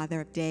was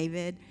father of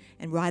David,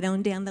 and right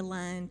on down the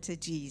line to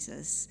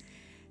Jesus.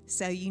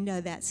 So you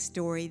know that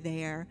story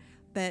there.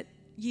 But,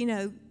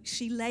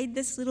 she laid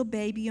this little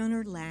baby on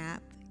her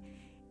lap,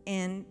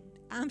 and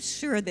I'm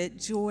sure that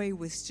joy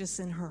was just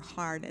in her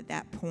heart at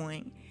that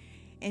point.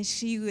 And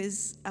she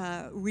was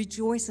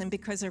rejoicing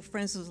because her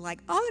friends was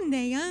like, "Oh,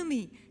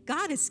 Naomi,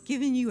 God has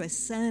given you a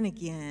son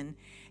again.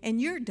 And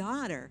your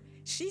daughter,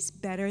 she's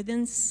better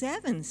than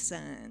 7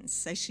 sons."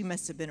 So she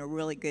must have been a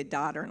really good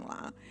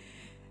daughter-in-law.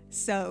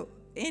 So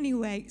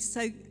anyway,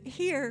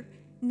 here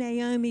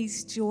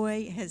Naomi's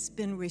joy has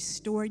been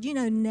restored.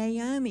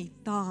 Naomi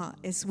thought,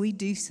 as we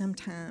do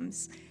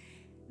sometimes,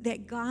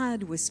 that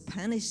God was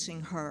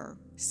punishing her.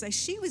 So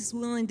she was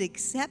willing to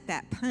accept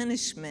that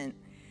punishment,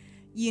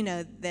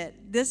 that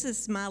this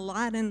is my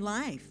lot in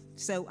life.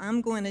 So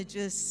I'm going to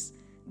just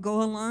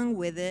go along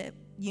with it.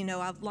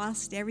 I've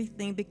lost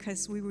everything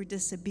because we were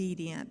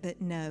disobedient. But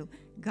no,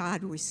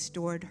 God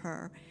restored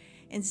her.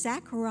 In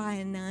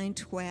Zechariah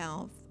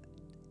 9:12,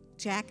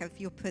 Jack, if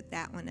you'll put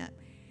that one up,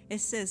 it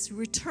says,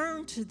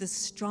 "Return to the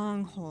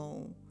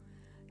stronghold.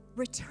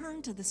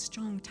 Return to the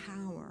strong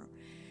tower.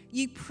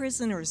 You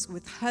prisoners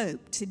with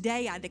hope,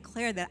 today I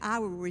declare that I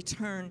will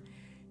return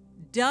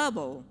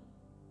double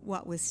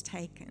what was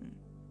taken."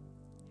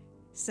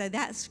 So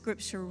that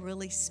scripture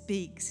really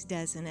speaks,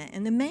 doesn't it?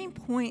 And the main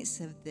points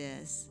of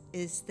this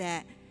is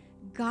that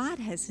God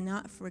has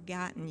not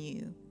forgotten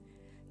you.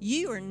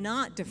 You are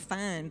not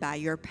defined by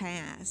your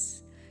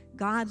past.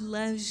 God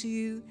loves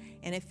you,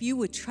 and if you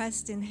would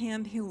trust in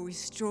Him, He'll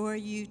restore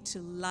you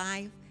to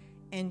life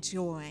and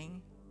joy.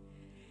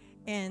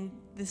 And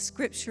the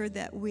scripture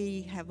that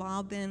we have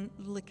all been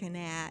looking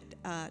at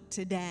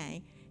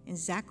today in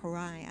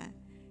Zechariah,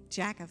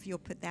 Jack, if you'll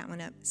put that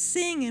one up.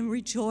 "Sing and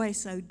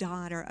rejoice, O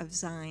daughter of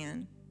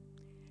Zion."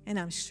 And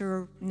I'm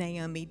sure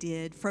Naomi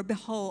did. "For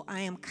behold, I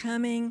am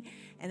coming,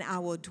 and I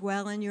will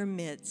dwell in your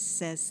midst,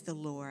 says the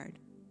Lord."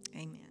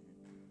 Amen.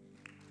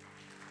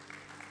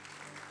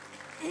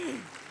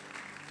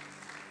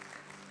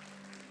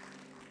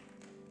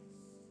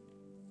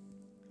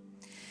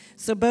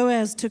 So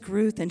Boaz took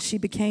Ruth, and she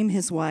became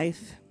his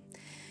wife.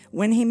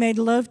 When he made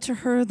love to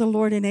her, the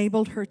Lord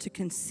enabled her to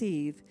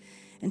conceive,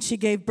 and she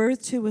gave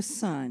birth to a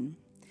son.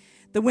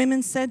 The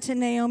women said to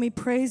Naomi,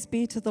 "Praise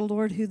be to the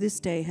Lord, who this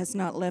day has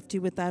not left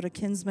you without a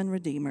kinsman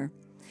redeemer.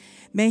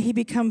 May he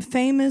become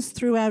famous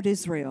throughout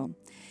Israel.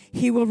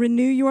 He will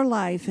renew your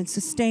life and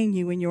sustain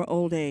you in your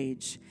old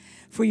age.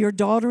 For your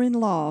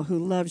daughter-in-law, who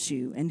loves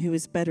you and who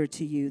is better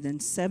to you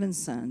than 7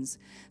 sons,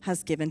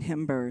 has given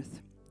him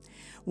birth."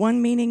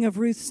 One meaning of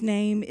Ruth's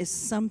name is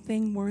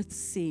something worth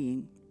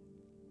seeing.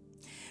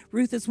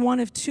 Ruth is one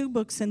of 2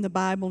 books in the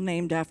Bible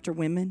named after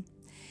women.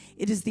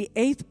 It is the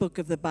 8th book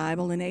of the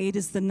Bible, and 8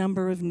 is the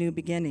number of new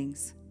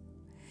beginnings.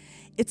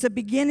 It's a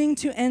beginning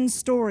to end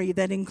story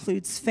that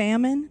includes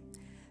famine,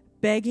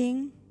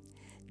 begging,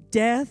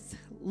 death,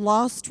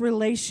 lost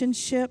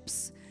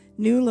relationships,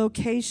 new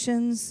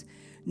locations,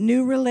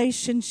 new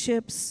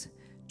relationships,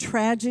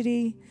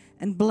 tragedy,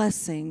 and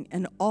blessing,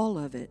 and all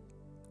of it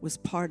was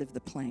part of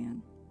the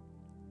plan.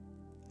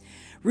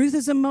 Ruth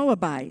is a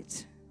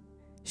Moabite.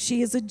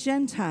 She is a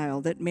Gentile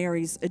that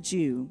marries a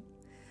Jew.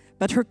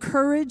 But her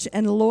courage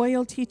and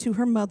loyalty to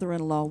her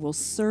mother-in-law will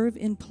serve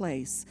in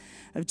place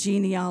of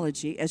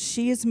genealogy, as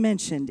she is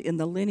mentioned in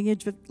the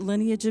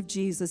lineage of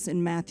Jesus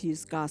in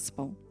Matthew's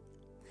gospel.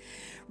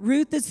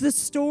 Ruth is the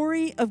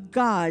story of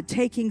God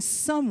taking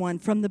someone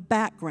from the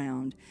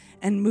background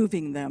and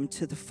moving them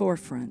to the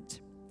forefront.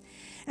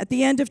 At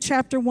the end of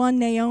chapter 1,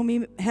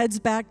 Naomi heads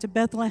back to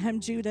Bethlehem,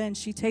 Judah, and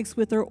she takes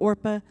with her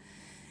Orpah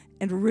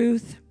and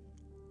Ruth.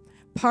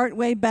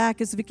 Partway back,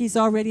 as Vicky's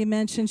already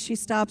mentioned, she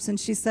stops and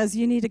she says,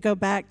 "You need to go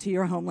back to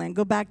your homeland.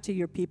 Go back to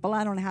your people.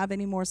 I don't have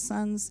any more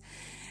sons.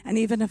 And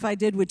even if I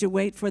did, would you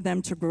wait for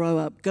them to grow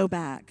up? Go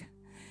back."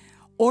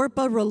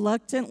 Orpah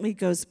reluctantly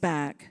goes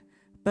back,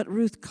 but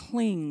Ruth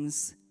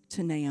clings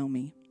to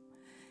Naomi.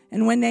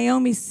 And when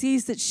Naomi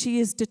sees that she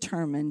is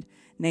determined,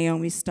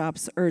 Naomi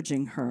stops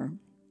urging her.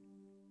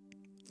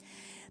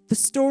 The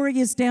story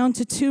is down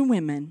to two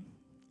women,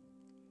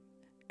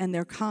 and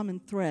their common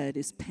thread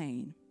is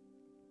pain.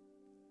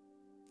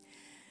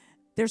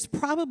 There's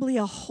probably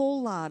a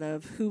whole lot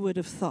of who would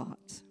have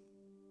thought.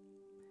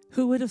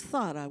 Who would have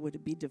thought I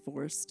would be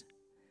divorced?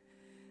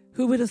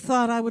 Who would have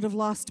thought I would have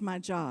lost my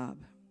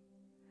job?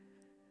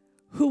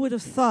 Who would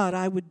have thought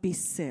I would be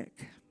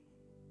sick?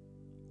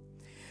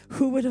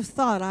 Who would have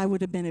thought I would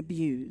have been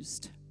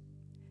abused?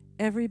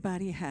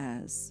 Everybody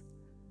has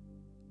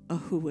a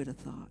who would have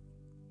thought.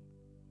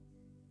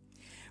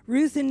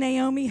 Ruth and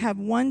Naomi have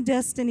one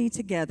destiny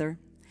together,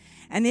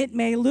 and it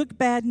may look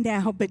bad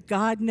now, but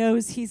God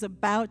knows He's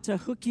about to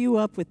hook you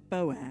up with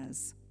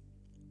Boaz.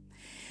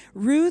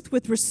 Ruth,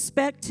 with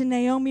respect to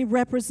Naomi,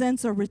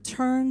 represents a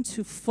return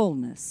to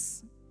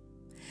fullness.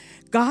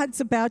 God's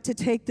about to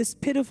take this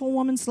pitiful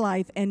woman's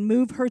life and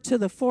move her to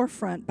the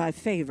forefront by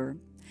favor.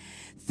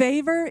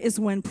 Favor is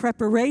when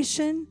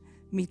preparation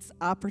meets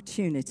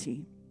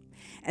opportunity.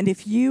 And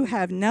if you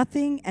have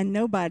nothing and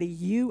nobody,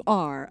 you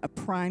are a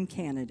prime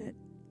candidate.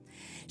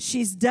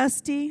 She's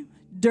dusty,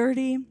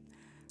 dirty.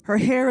 Her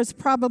hair is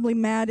probably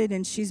matted,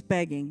 and she's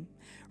begging.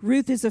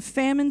 Ruth is a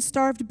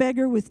famine-starved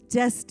beggar with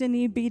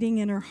destiny beating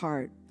in her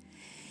heart.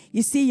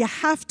 You see, you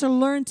have to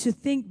learn to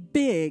think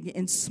big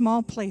in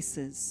small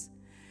places.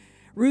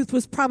 Ruth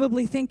was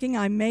probably thinking,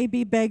 I may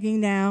be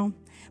begging now,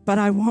 but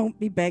I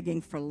won't be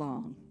begging for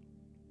long.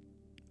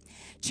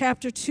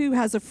 Chapter 2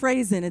 has a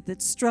phrase in it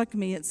that struck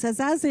me. It says,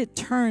 as it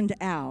turned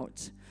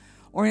out,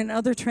 or in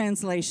other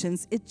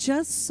translations, it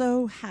just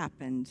so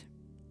happened.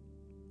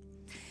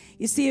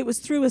 You see, it was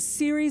through a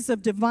series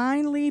of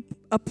divinely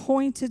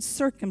appointed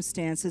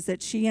circumstances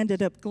that she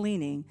ended up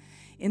gleaning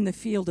in the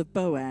field of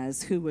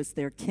Boaz, who was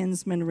their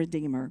kinsman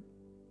redeemer.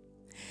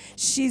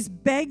 She's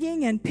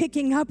begging and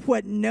picking up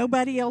what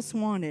nobody else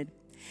wanted.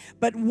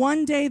 But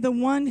one day, the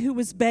one who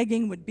was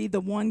begging would be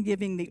the one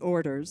giving the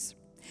orders.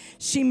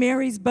 She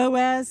marries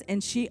Boaz,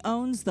 and she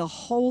owns the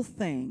whole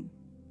thing.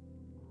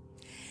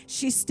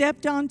 She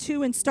stepped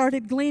onto and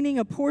started gleaning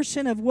a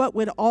portion of what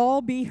would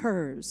all be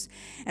hers.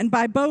 And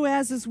by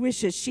Boaz's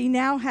wishes, she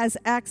now has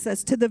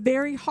access to the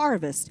very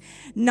harvest,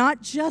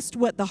 not just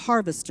what the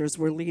harvesters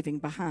were leaving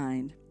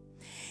behind.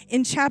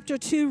 In chapter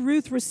 2,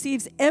 Ruth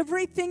receives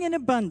everything in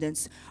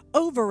abundance,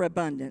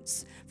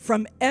 overabundance,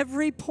 from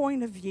every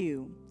point of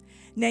view.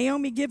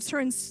 Naomi gives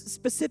her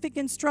specific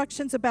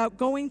instructions about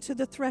going to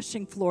the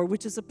threshing floor,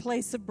 which is a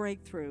place of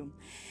breakthrough.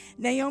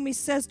 Naomi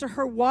says to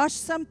her, wash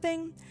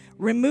something,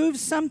 remove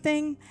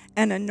something,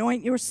 and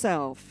anoint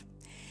yourself.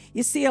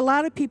 You see, a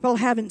lot of people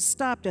haven't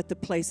stopped at the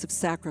place of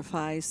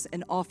sacrifice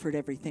and offered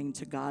everything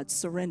to God,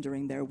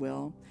 surrendering their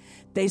will.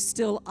 They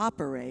still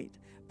operate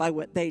by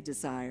what they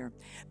desire.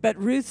 But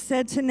Ruth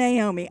said to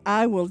Naomi,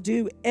 I will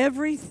do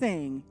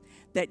everything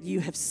that you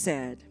have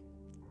said.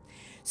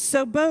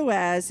 So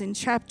Boaz, in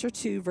chapter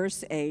 2,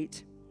 verse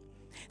 8,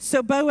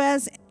 so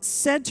Boaz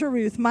said to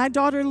Ruth, my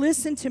daughter,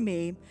 listen to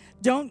me.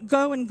 Don't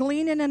go and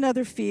glean in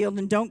another field,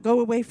 and don't go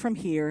away from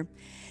here.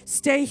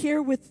 Stay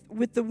here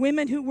with the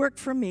women who work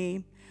for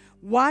me.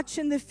 Watch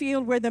in the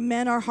field where the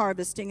men are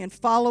harvesting, and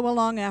follow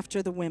along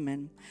after the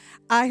women.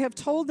 I have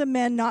told the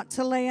men not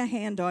to lay a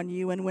hand on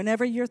you, and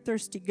whenever you're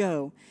thirsty,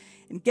 go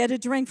and get a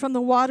drink from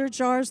the water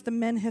jars the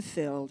men have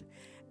filled.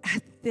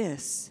 At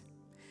this,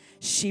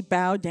 she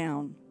bowed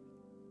down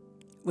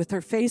with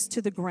her face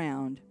to the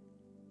ground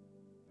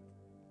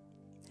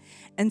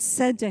and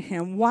said to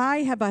him,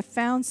 why have I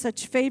found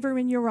such favor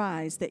in your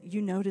eyes that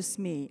you notice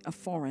me, a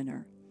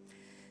foreigner?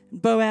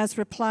 Boaz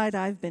replied,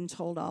 I've been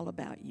told all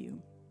about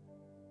you.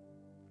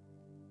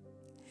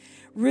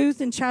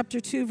 Ruth, in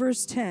chapter 2,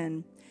 verse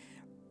 10,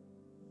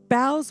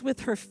 bows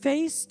with her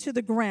face to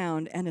the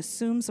ground and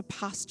assumes a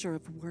posture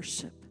of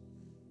worship.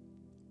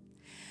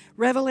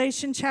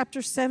 Revelation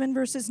chapter 7,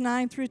 verses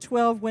 9 through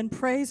 12, when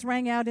praise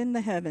rang out in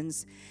the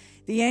heavens,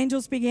 the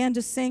angels began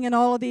to sing, and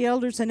all of the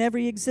elders and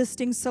every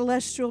existing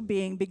celestial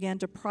being began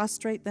to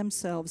prostrate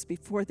themselves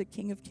before the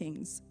King of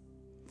Kings.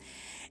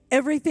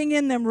 Everything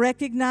in them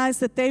recognized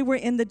that they were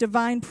in the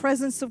divine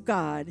presence of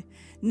God.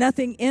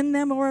 Nothing in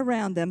them or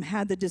around them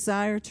had the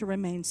desire to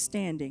remain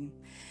standing,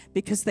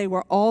 because they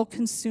were all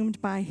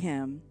consumed by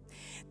Him.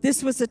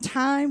 This was a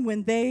time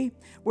when they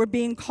were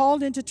being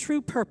called into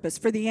true purpose.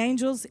 For the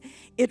angels,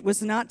 it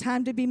was not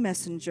time to be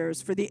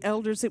messengers. For the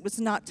elders, it was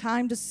not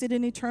time to sit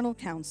in eternal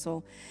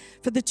council.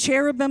 For the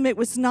cherubim, it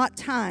was not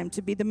time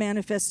to be the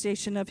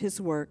manifestation of His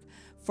work.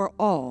 For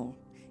all,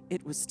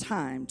 it was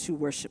time to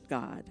worship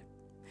God.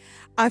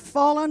 I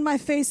fall on my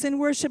face in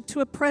worship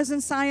to a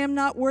presence I am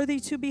not worthy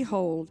to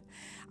behold.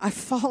 I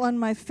fall on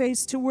my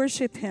face to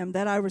worship Him,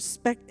 that I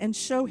respect and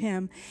show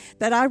Him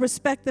that I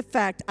respect the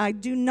fact I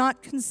do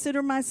not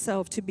consider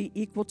myself to be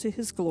equal to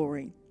His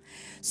glory.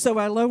 So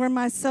I lower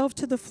myself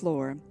to the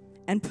floor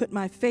and put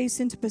my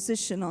face into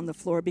position on the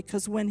floor,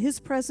 because when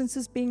His presence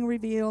is being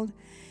revealed,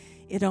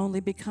 it only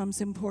becomes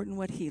important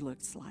what He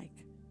looks like.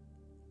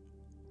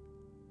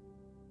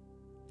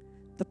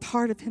 The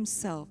part of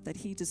Himself that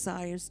He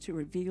desires to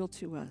reveal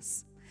to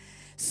us.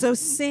 So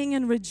sing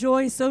and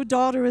rejoice, O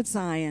daughter of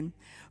Zion,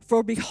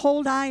 for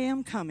behold, I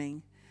am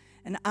coming,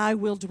 and I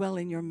will dwell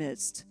in your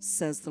midst,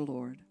 says the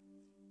Lord.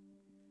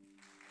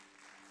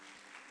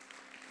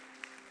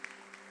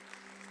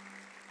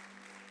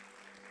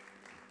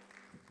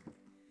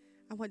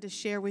 I want to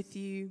share with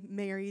you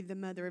Mary, the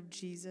mother of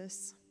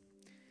Jesus.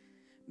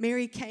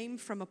 Mary came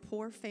from a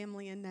poor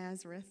family in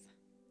Nazareth.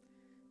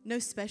 No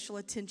special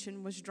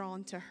attention was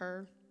drawn to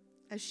her,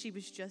 as she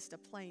was just a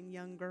plain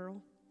young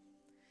girl.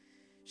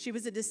 She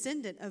was a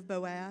descendant of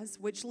Boaz,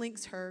 which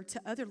links her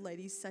to other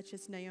ladies such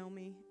as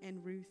Naomi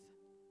and Ruth.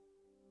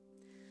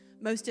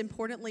 Most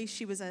importantly,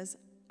 she was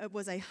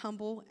a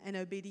humble and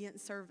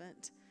obedient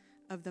servant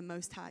of the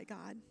Most High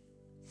God.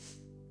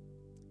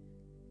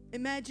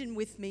 Imagine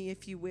with me,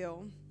 if you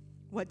will,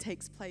 what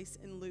takes place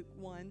in Luke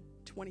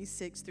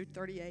 1:26 through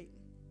 38.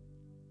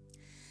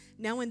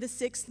 Now in the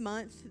 6th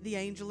month, the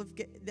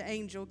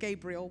angel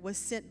Gabriel was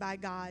sent by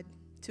God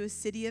to a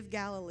city of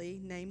Galilee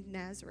named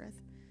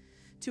Nazareth,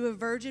 to a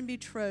virgin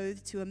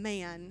betrothed to a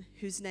man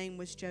whose name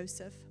was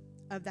Joseph,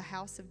 of the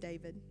house of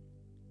David.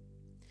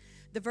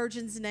 The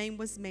virgin's name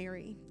was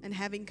Mary, and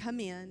having come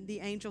in, the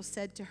angel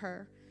said to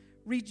her,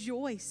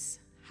 "Rejoice,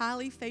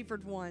 highly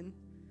favored one.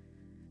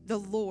 The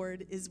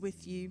Lord is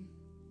with you.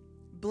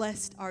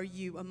 Blessed are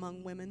you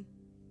among women."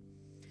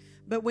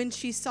 But when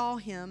she saw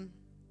him,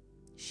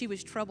 she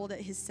was troubled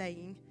at his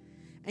saying,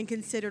 and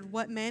considered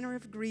what manner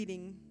of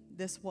greeting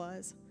this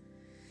was.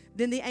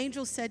 Then the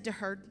angel said to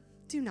her,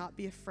 "Do not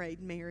be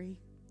afraid, Mary,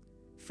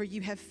 for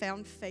you have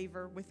found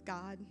favor with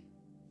God.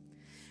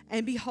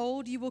 And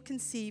behold, you will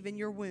conceive in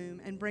your womb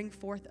and bring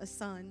forth a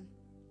son,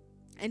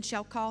 and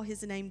shall call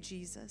his name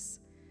Jesus.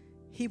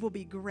 He will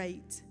be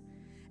great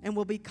and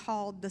will be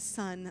called the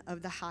Son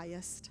of the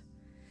Highest.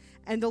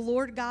 And the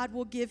Lord God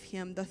will give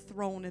him the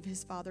throne of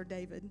his father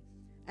David,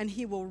 and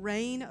he will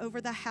reign over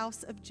the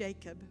house of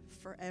Jacob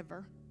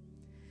forever.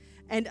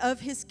 And of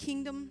his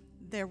kingdom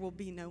there will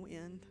be no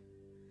end."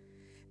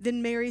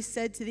 Then Mary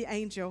said to the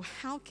angel,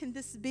 "How can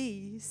this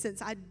be,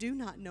 since I do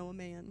not know a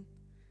man?"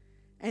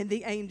 And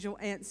the angel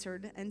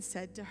answered and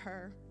said to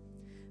her,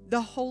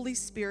 "The Holy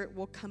Spirit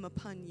will come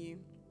upon you,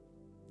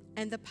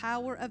 and the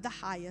power of the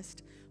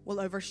Highest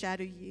will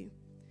overshadow you.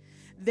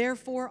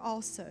 Therefore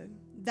also,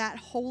 that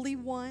Holy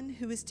One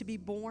who is to be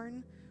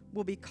born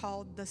will be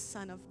called the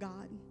Son of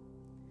God.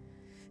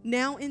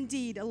 Now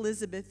indeed,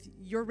 Elizabeth,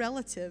 your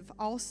relative,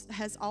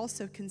 has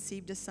also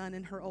conceived a son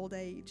in her old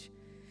age.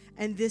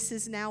 And this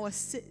is now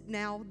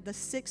the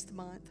 6th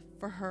month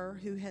for her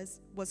who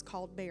was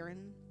called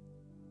barren.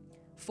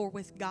 For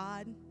with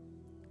God,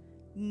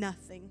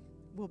 nothing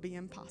will be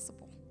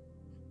impossible."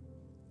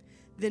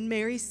 Then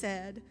Mary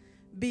said,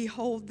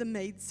 "Behold the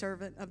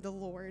maidservant of the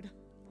Lord.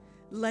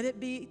 Let it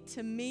be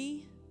to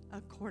me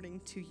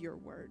according to your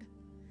word."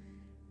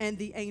 And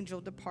the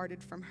angel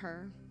departed from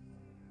her.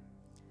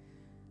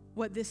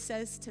 What this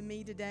says to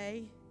me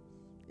today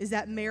is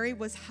that Mary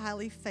was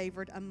highly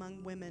favored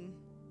among women,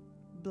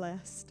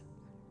 blessed.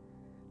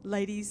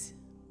 Ladies,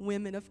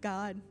 women of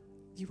God,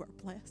 you are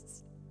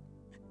blessed.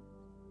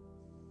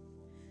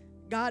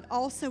 God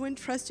also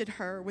entrusted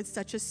her with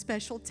such a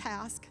special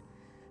task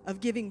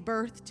of giving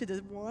birth to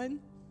the one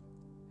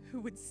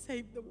who would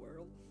save the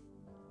world,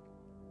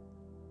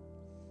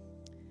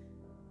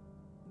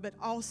 but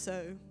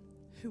also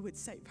who would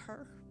save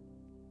her.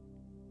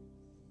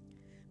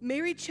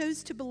 Mary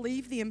chose to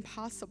believe the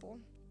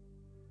impossible.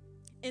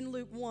 In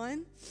Luke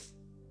 1,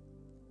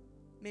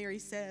 Mary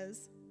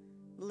says,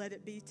 "Let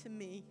it be to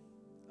me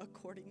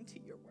according to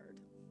your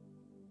word."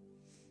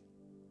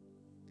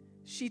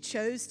 She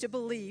chose to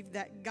believe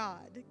that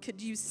God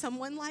could use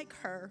someone like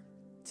her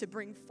to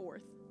bring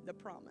forth the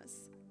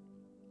promise.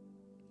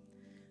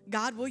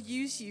 God will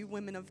use you,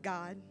 women of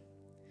God,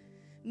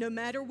 no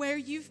matter where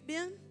you've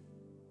been,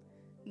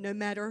 no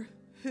matter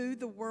who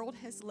the world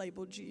has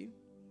labeled you.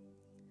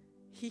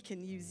 He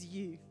can use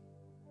you.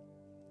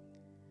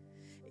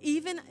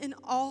 Even in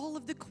all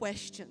of the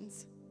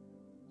questions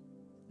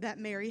that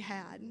Mary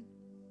had,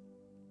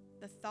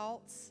 the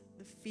thoughts,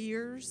 the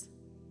fears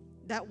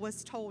that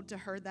was told to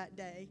her that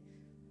day,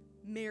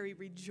 Mary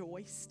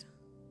rejoiced.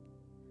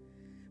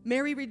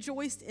 Mary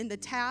rejoiced in the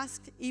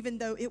task even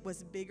though it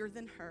was bigger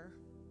than her.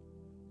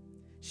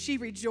 She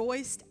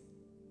rejoiced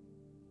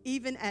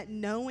even at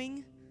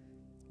knowing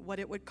what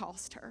it would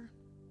cost her.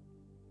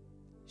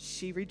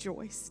 She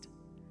rejoiced.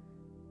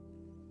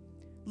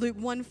 Luke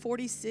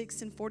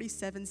 1:46 and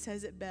 47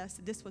 says it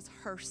best. This was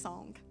her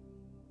song.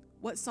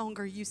 What song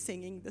are you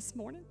singing this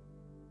morning?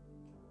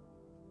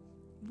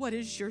 What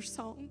is your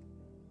song?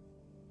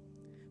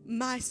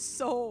 My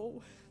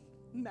soul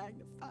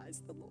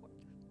magnifies the Lord,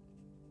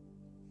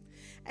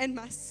 and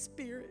my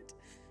spirit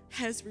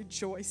has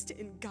rejoiced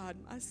in God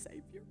my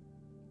Savior.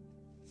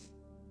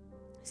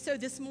 So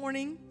this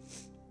morning,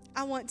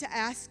 I want to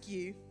ask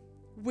you,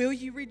 will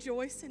you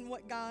rejoice in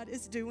what God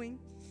is doing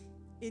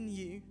in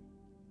you?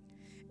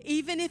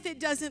 Even if it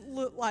doesn't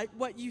look like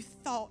what you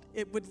thought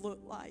it would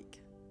look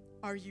like,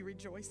 are you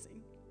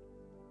rejoicing?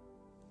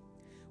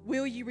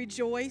 Will you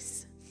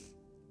rejoice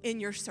in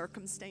your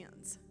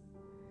circumstance?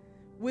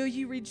 Will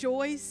you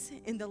rejoice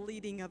in the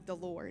leading of the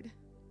Lord?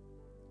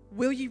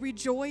 Will you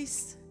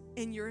rejoice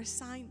in your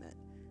assignment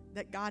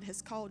that God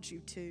has called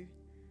you to?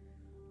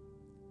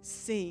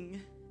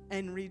 Sing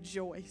and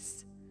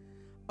rejoice,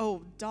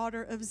 O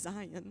daughter of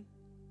Zion,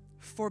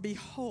 for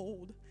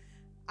behold,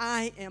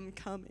 I am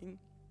coming,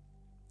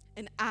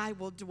 and I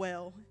will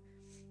dwell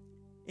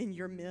in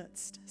your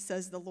midst,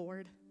 says the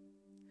Lord.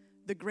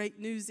 The great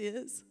news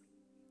is,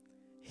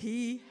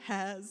 He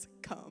has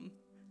come.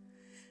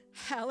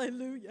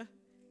 Hallelujah.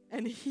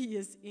 And He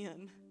is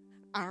in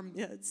our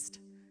midst.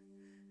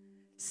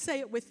 Say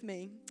it with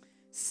me.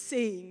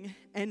 Sing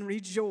and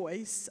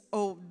rejoice,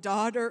 O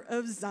daughter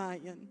of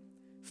Zion,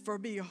 for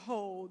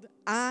behold,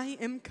 I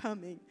am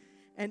coming,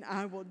 and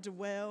I will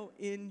dwell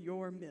in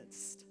your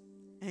midst.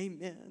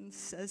 Amen,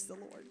 says the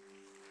Lord.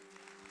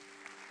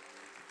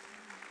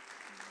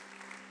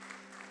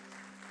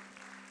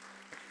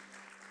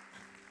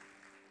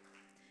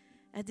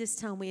 At this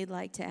time, we'd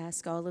like to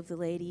ask all of the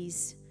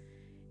ladies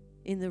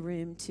in the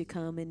room to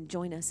come and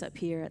join us up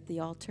here at the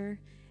altar.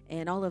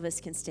 And all of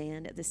us can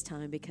stand at this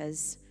time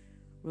because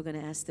we're going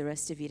to ask the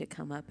rest of you to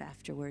come up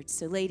afterwards.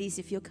 So ladies,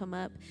 if you'll come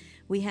up,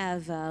 we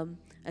have a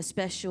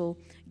special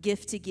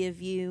gift to give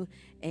you,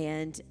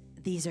 and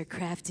these are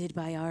crafted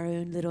by our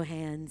own little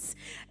hands.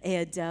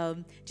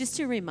 And just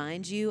to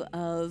remind you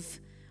of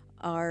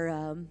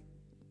our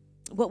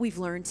what we've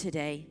learned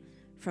today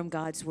from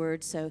God's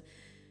Word. So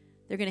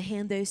they're going to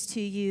hand those to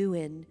you,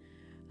 and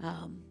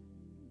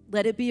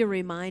let it be a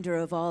reminder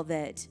of all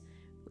that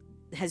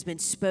has been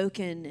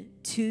spoken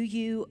to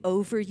you,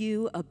 over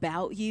you,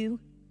 about you,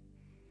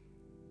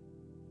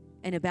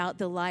 and about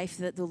the life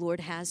that the Lord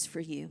has for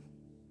you.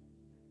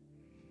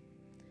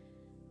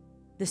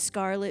 The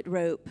scarlet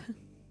rope,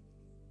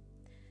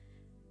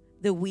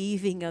 the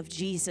weaving of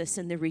Jesus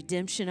and the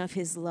redemption of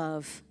His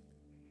love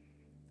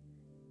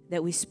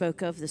that we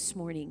spoke of this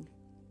morning.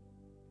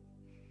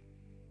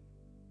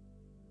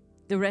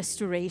 The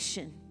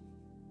restoration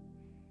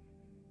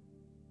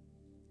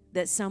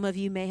that some of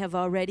you may have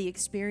already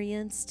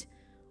experienced,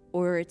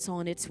 or it's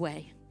on its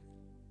way.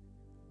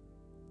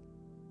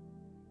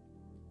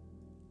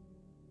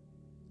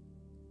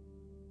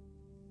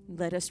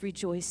 Let us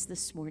rejoice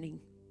this morning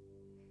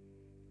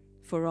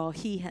for all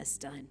He has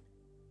done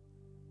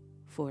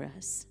for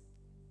us.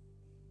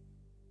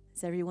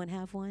 Does everyone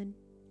have one?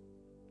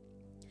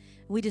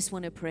 We just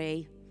want to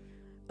pray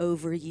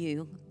over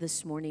you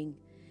this morning.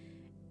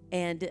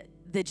 And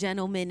the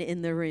gentleman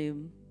in the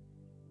room,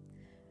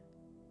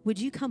 would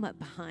you come up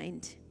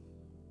behind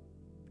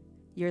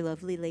your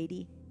lovely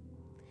lady?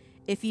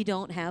 If you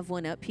don't have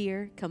one up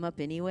here, come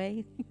up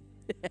anyway.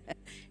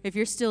 If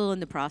you're still in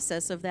the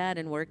process of that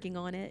and working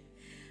on it,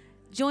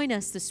 join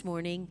us this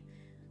morning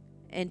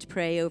and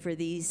pray over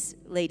these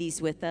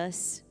ladies with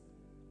us.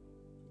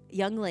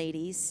 Young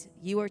ladies,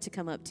 you are to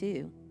come up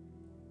too,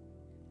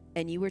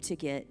 and you are to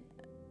get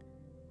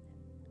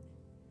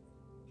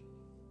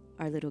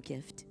our little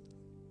gift.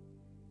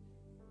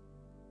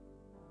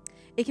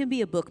 It can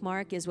be a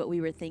bookmark is what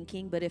we were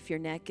thinking, but if your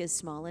neck is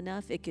small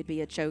enough, it could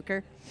be a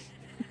choker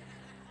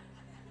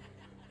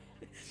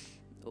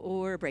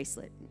or a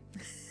bracelet.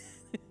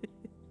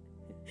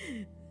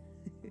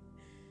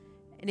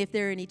 And if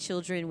there are any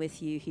children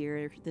with you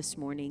here this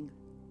morning,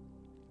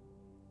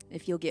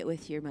 if you'll get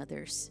with your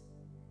mothers.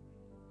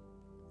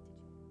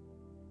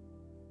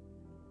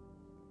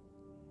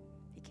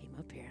 He came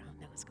up here. I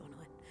don't know what's going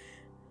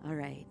on. All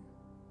right.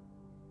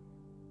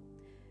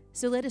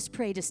 So let us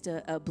pray just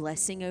a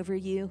blessing over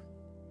you,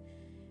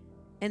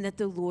 and that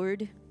the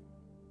Lord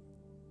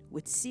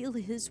would seal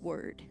His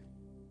word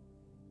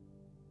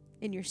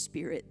in your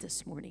spirit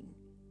this morning,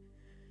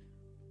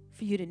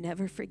 for you to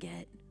never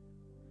forget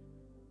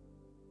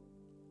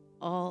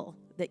all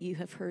that you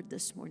have heard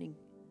this morning.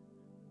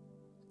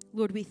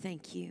 Lord, we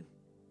thank you.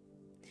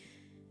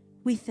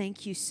 We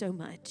thank you so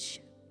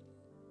much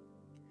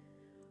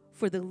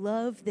for the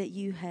love that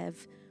you have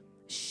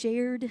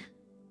shared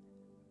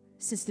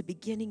since the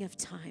beginning of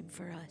time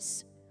for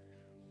us.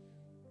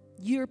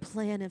 Your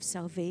plan of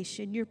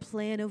salvation, your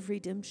plan of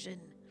redemption,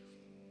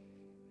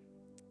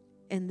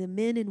 and the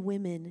men and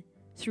women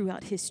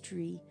throughout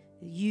history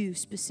you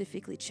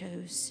specifically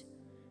chose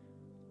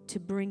to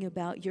bring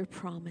about your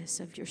promise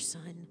of your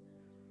Son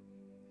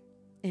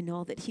and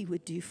all that He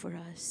would do for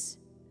us.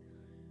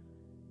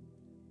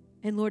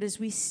 And Lord, as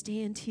we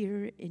stand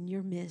here in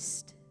your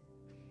midst,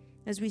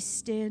 as we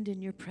stand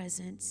in your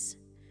presence,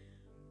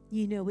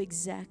 you know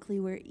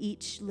exactly where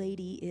each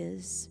lady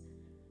is.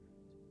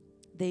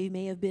 They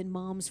may have been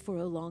moms for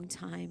a long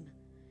time,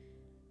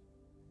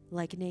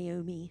 like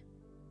Naomi,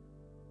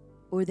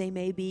 or they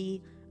may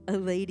be a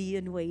lady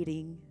in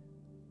waiting.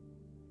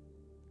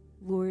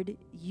 Lord,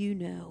 you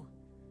know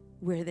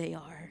where they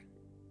are,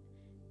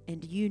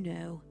 and you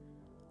know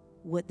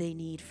what they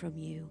need from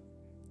you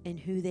and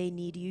who they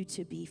need you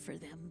to be for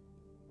them.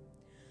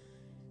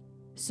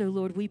 So,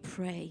 Lord, we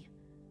pray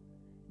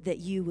that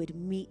you would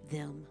meet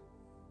them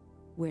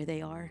where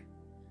they are.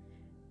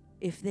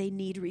 If they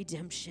need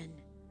redemption,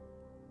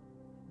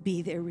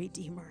 be their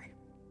Redeemer.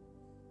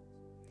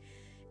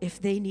 If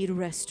they need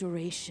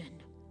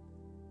restoration,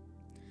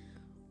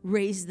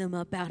 raise them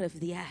up out of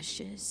the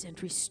ashes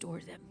and restore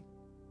them.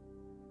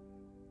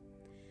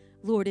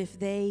 Lord, if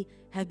they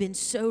have been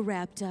so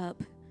wrapped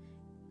up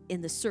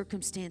in the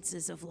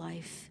circumstances of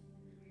life,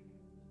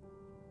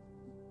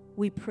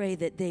 we pray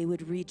that they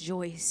would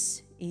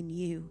rejoice in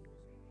you.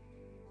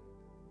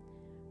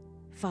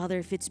 Father,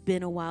 if it's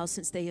been a while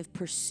since they have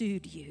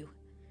pursued you,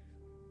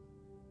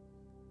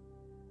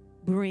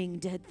 bring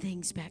dead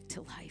things back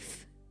to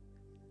life,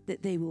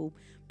 that they will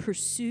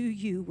pursue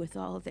you with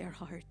all of their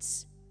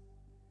hearts,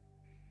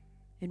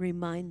 and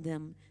remind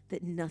them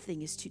that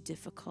nothing is too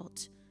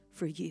difficult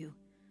for you.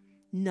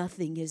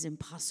 Nothing is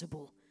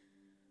impossible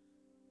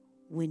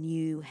when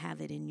you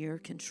have it in your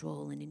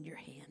control and in your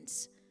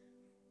hands.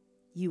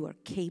 You are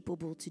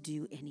capable to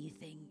do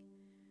anything.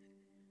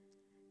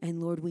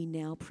 And Lord, we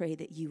now pray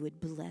that you would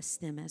bless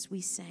them as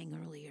we sang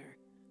earlier.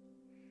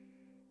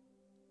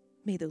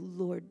 May the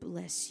Lord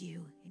bless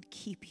you and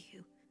keep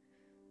you.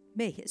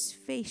 May his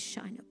face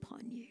shine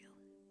upon you.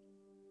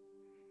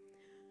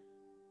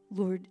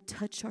 Lord,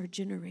 touch our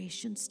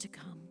generations to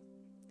come.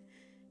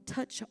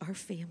 Touch our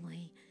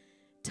family.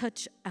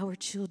 Touch our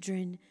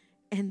children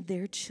and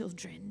their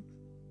children.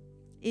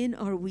 In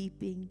our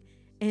weeping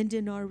and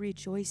in our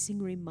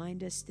rejoicing,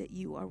 remind us that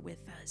you are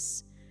with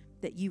us,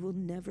 that you will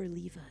never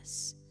leave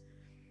us.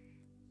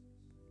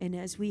 And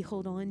as we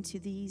hold on to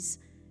these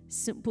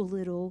simple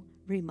little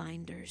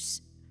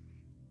reminders,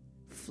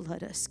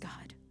 flood us,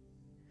 God,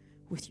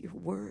 with your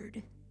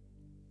word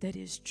that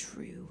is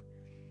true,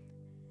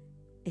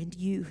 and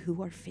you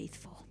who are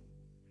faithful.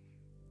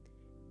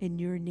 In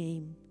your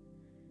name,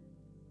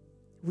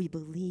 we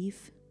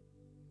believe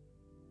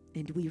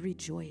and we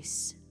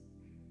rejoice.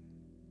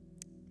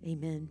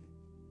 Amen.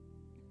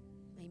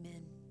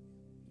 Amen.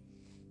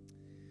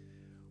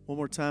 One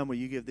more time, will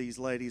you give these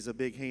ladies a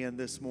big hand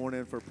this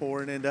morning for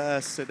pouring into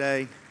us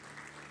today?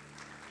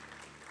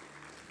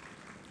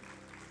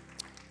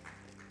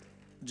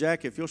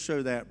 Jack, if you'll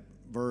show that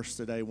verse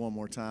today one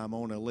more time, I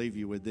want to leave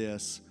you with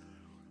this.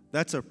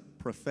 That's a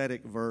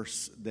prophetic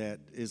verse that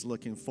is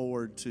looking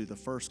forward to the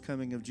first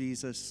coming of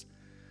Jesus.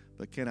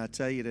 But can I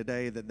tell you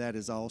today that that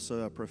is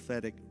also a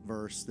prophetic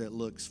verse that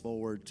looks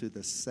forward to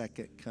the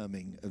second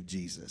coming of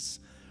Jesus.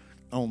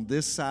 On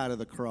this side of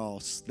the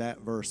cross,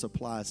 that verse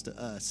applies to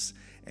us.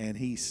 And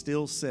he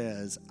still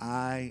says,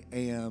 I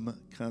am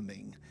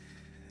coming.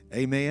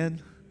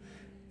 Amen?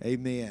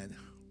 Amen.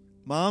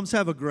 Moms,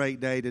 have a great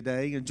day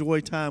today. Enjoy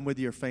time with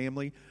your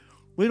family.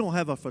 We don't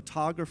have a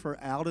photographer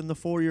out in the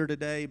foyer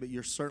today, but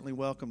you're certainly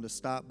welcome to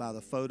stop by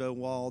the photo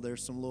wall.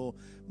 There's some little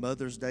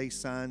Mother's Day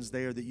signs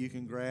there that you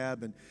can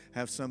grab and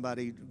have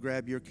somebody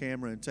grab your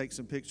camera and take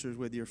some pictures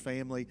with your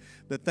family.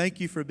 But thank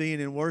you for being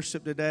in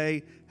worship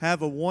today.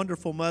 Have a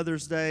wonderful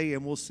Mother's Day,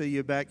 and we'll see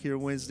you back here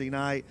Wednesday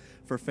night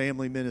for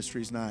Family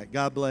Ministries Night.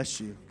 God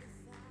bless you.